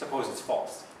 suppose it's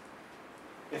false.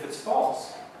 If it's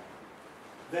false,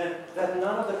 then that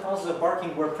none of the causes of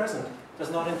barking were present does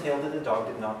not entail that the dog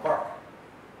did not bark.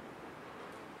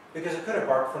 Because it could have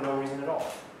barked for no reason at all,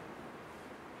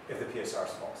 if the PSR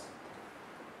is false.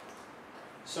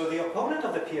 So the opponent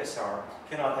of the PSR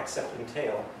cannot accept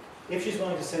entail if she's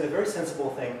willing to say the very sensible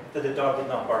thing that the dog did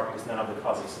not bark because none of the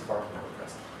causes of barking were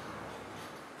present.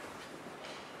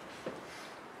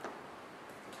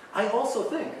 I also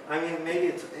think, I mean, maybe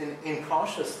it's an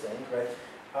incautious thing, right?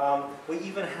 We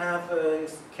even have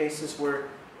cases where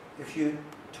if you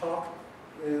talk,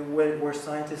 where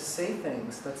scientists say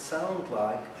things that sound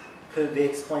like they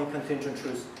explain contingent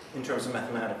truths in terms of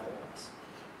mathematical ones.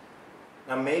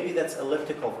 Now maybe that's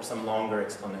elliptical for some longer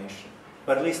explanation,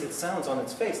 but at least it sounds on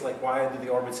its face like why do the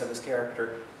orbits have this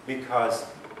character? Because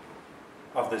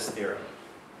of this theorem.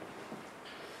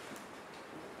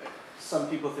 Some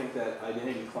people think that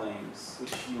identity claims,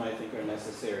 which you might think are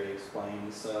necessary,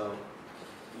 explain. So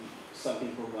some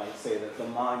people might say that the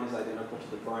mind is identical to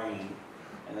the brain,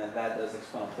 and that does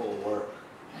explanatory work,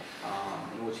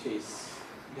 in which case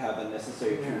you have a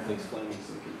necessary truth explaining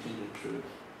some contingent truth,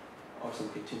 or some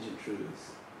contingent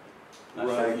truths. Not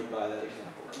sure if you buy that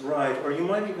example. Right, or you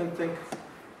might even think,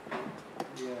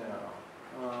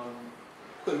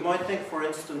 you might think, for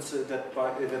instance, that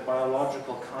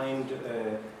biological kind,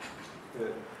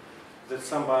 that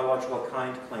some biological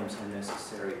kind claims are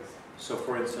necessary. So,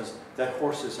 for instance, that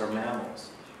horses are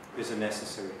mammals is a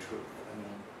necessary truth. I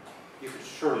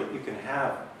mean, you can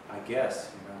have, I guess,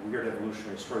 a weird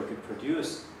evolutionary story could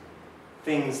produce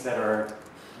things that are,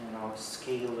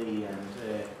 scaly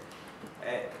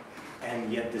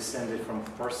and yet descended from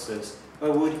horses,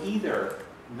 but would either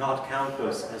not count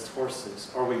those as horses,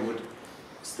 or we would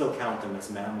still count them as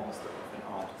mammals that are of an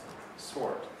odd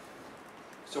sort.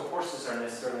 So horses are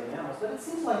necessarily mammals, but it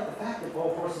seems like the fact that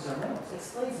all horses are mammals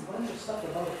explains a bunch of stuff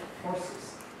about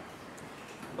horses.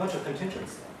 A bunch of contingent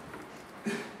stuff.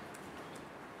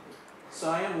 So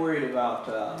I am worried about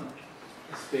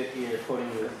this bit here,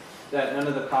 quoting you, that none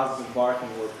of the causes of barking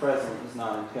were present does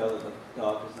not entail that the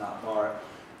dog does not bark.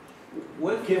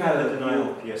 What if you had a denial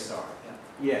of PSR?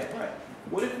 Yeah, right.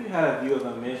 What if you had a view of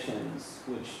emissions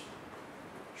which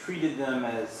treated them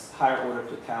as higher order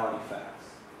totality facts?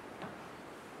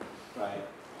 Right.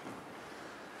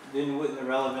 Then wouldn't the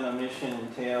relevant emission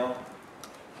entail?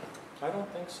 I don't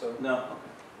think so. No.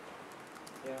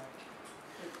 Yeah.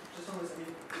 Just on this, I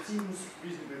mean, it seems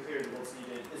reasonably clear that what's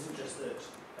needed isn't just that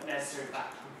a necessary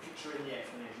fact can feature in the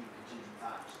explanation of the contingent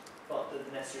fact, but that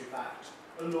the necessary fact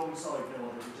alongside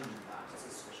no other contingent fact is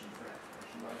sufficient for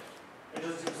explanation, right? It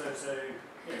doesn't seem so,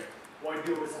 why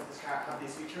do we always have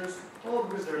these features? Well,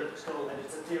 because they're elliptical, and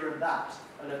it's a theorem that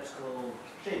elliptical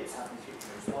shapes have these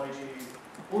features. Why do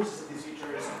horses have these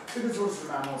features? Because horses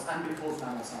are mammals, and because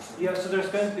mammals have some. Yeah, so there's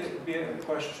going to be a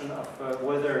question of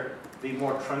whether the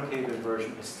more truncated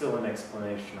version is still an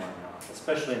explanation or not,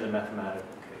 especially in the mathematical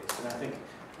case. And I think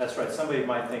that's right. Somebody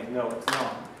might think, no, it's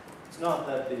not. It's not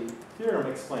that the theorem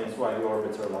explains why the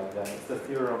orbits are like that. It's the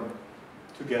theorem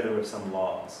together with some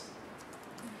laws.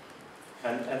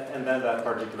 And then that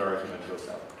particular argument goes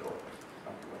out the door,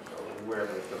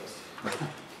 wherever it goes.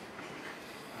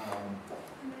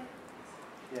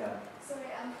 Yeah.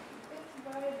 Sorry, I'm a bit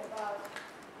worried about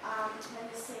when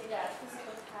you say that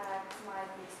physical facts might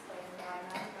be explained by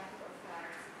mathematical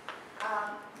facts.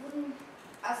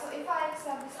 So if I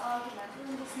accept this argument,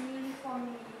 wouldn't this mean for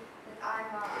me that I'm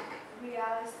a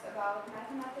realist about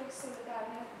mathematics, so that I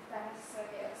don't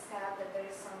necessarily accept that there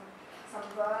is some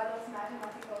word of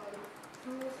mathematical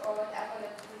truth or whatever,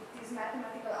 that these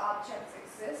mathematical objects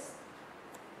exist,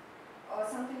 or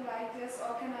something like this?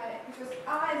 Or can I, because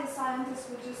I as a scientist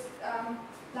would just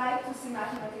like to see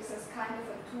mathematics as kind of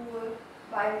a tool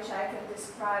by which I can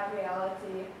describe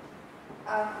reality,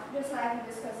 just like we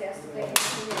discussed yesterday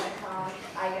in the account,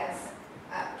 I guess,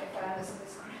 if I understood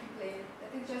this correctly. I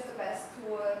think just the best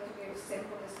tool to give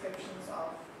simple descriptions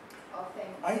of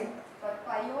things. But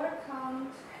by your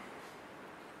account,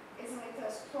 isn't it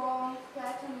a strong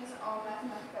Platonism or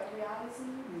mathematical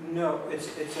realism? No, it's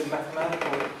a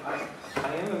mathematical,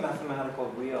 I am a mathematical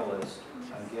realist,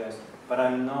 I guess, but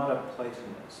I'm not a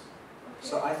Platonist. Okay.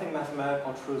 So I think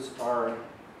mathematical truths are,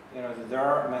 there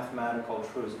are mathematical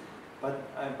truths, but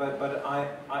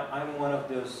I'm one of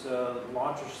those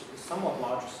somewhat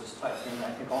logicist types, and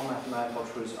I think all mathematical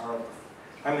truths are,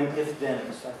 I'm an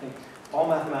if-thenist. I think all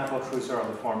mathematical truths are of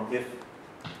the form if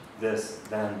this,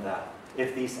 then that.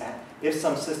 If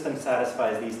some system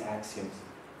satisfies these axioms,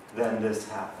 then this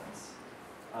happens.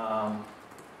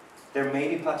 There may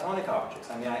be Platonic objects.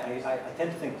 I mean, I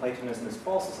tend to think Platonism is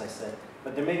false, as I said,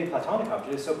 but there may be Platonic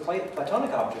objects. So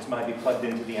Platonic objects might be plugged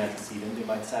into the antecedent. They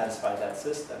might satisfy that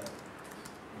system.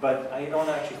 But I don't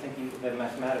actually think that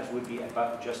mathematics would be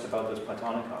just about those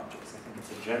Platonic objects. I think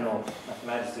it's a general,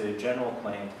 mathematics is a general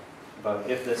claim about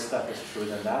if this stuff is true,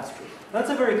 then that's true. That's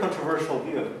a very controversial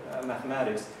view of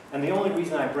mathematics, and the only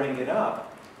reason I bring it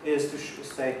up is to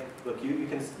say, look, you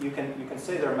can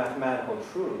say there are mathematical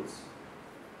truths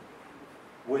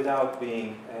without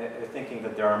being thinking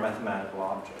that there are mathematical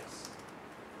objects.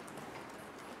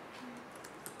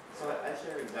 So I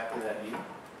share exactly that view.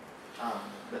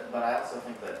 But I also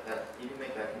think that you can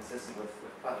make that consistent with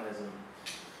Platonism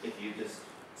if you just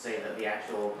say that the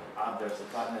actual objects of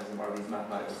Platonism are these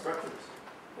mathematical structures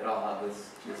that all have this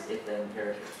if-then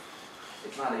character.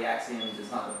 It's not the axioms,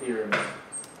 it's not the theorems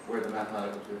where the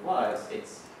mathematical truth lies,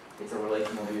 it's a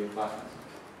relational view of Platonism.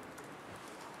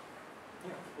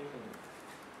 Yeah,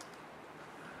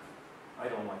 I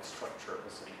don't like structure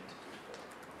as an entity, but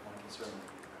one can certainly.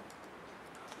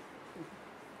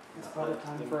 It's probably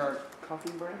time for our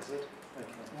coffee break. Is it?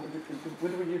 Okay.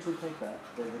 When do we usually take that,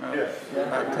 David? Yeah.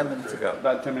 About 10 minutes ago.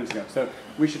 About 10 minutes ago. So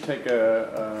we should take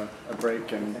a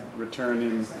break and return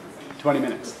in 20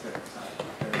 minutes.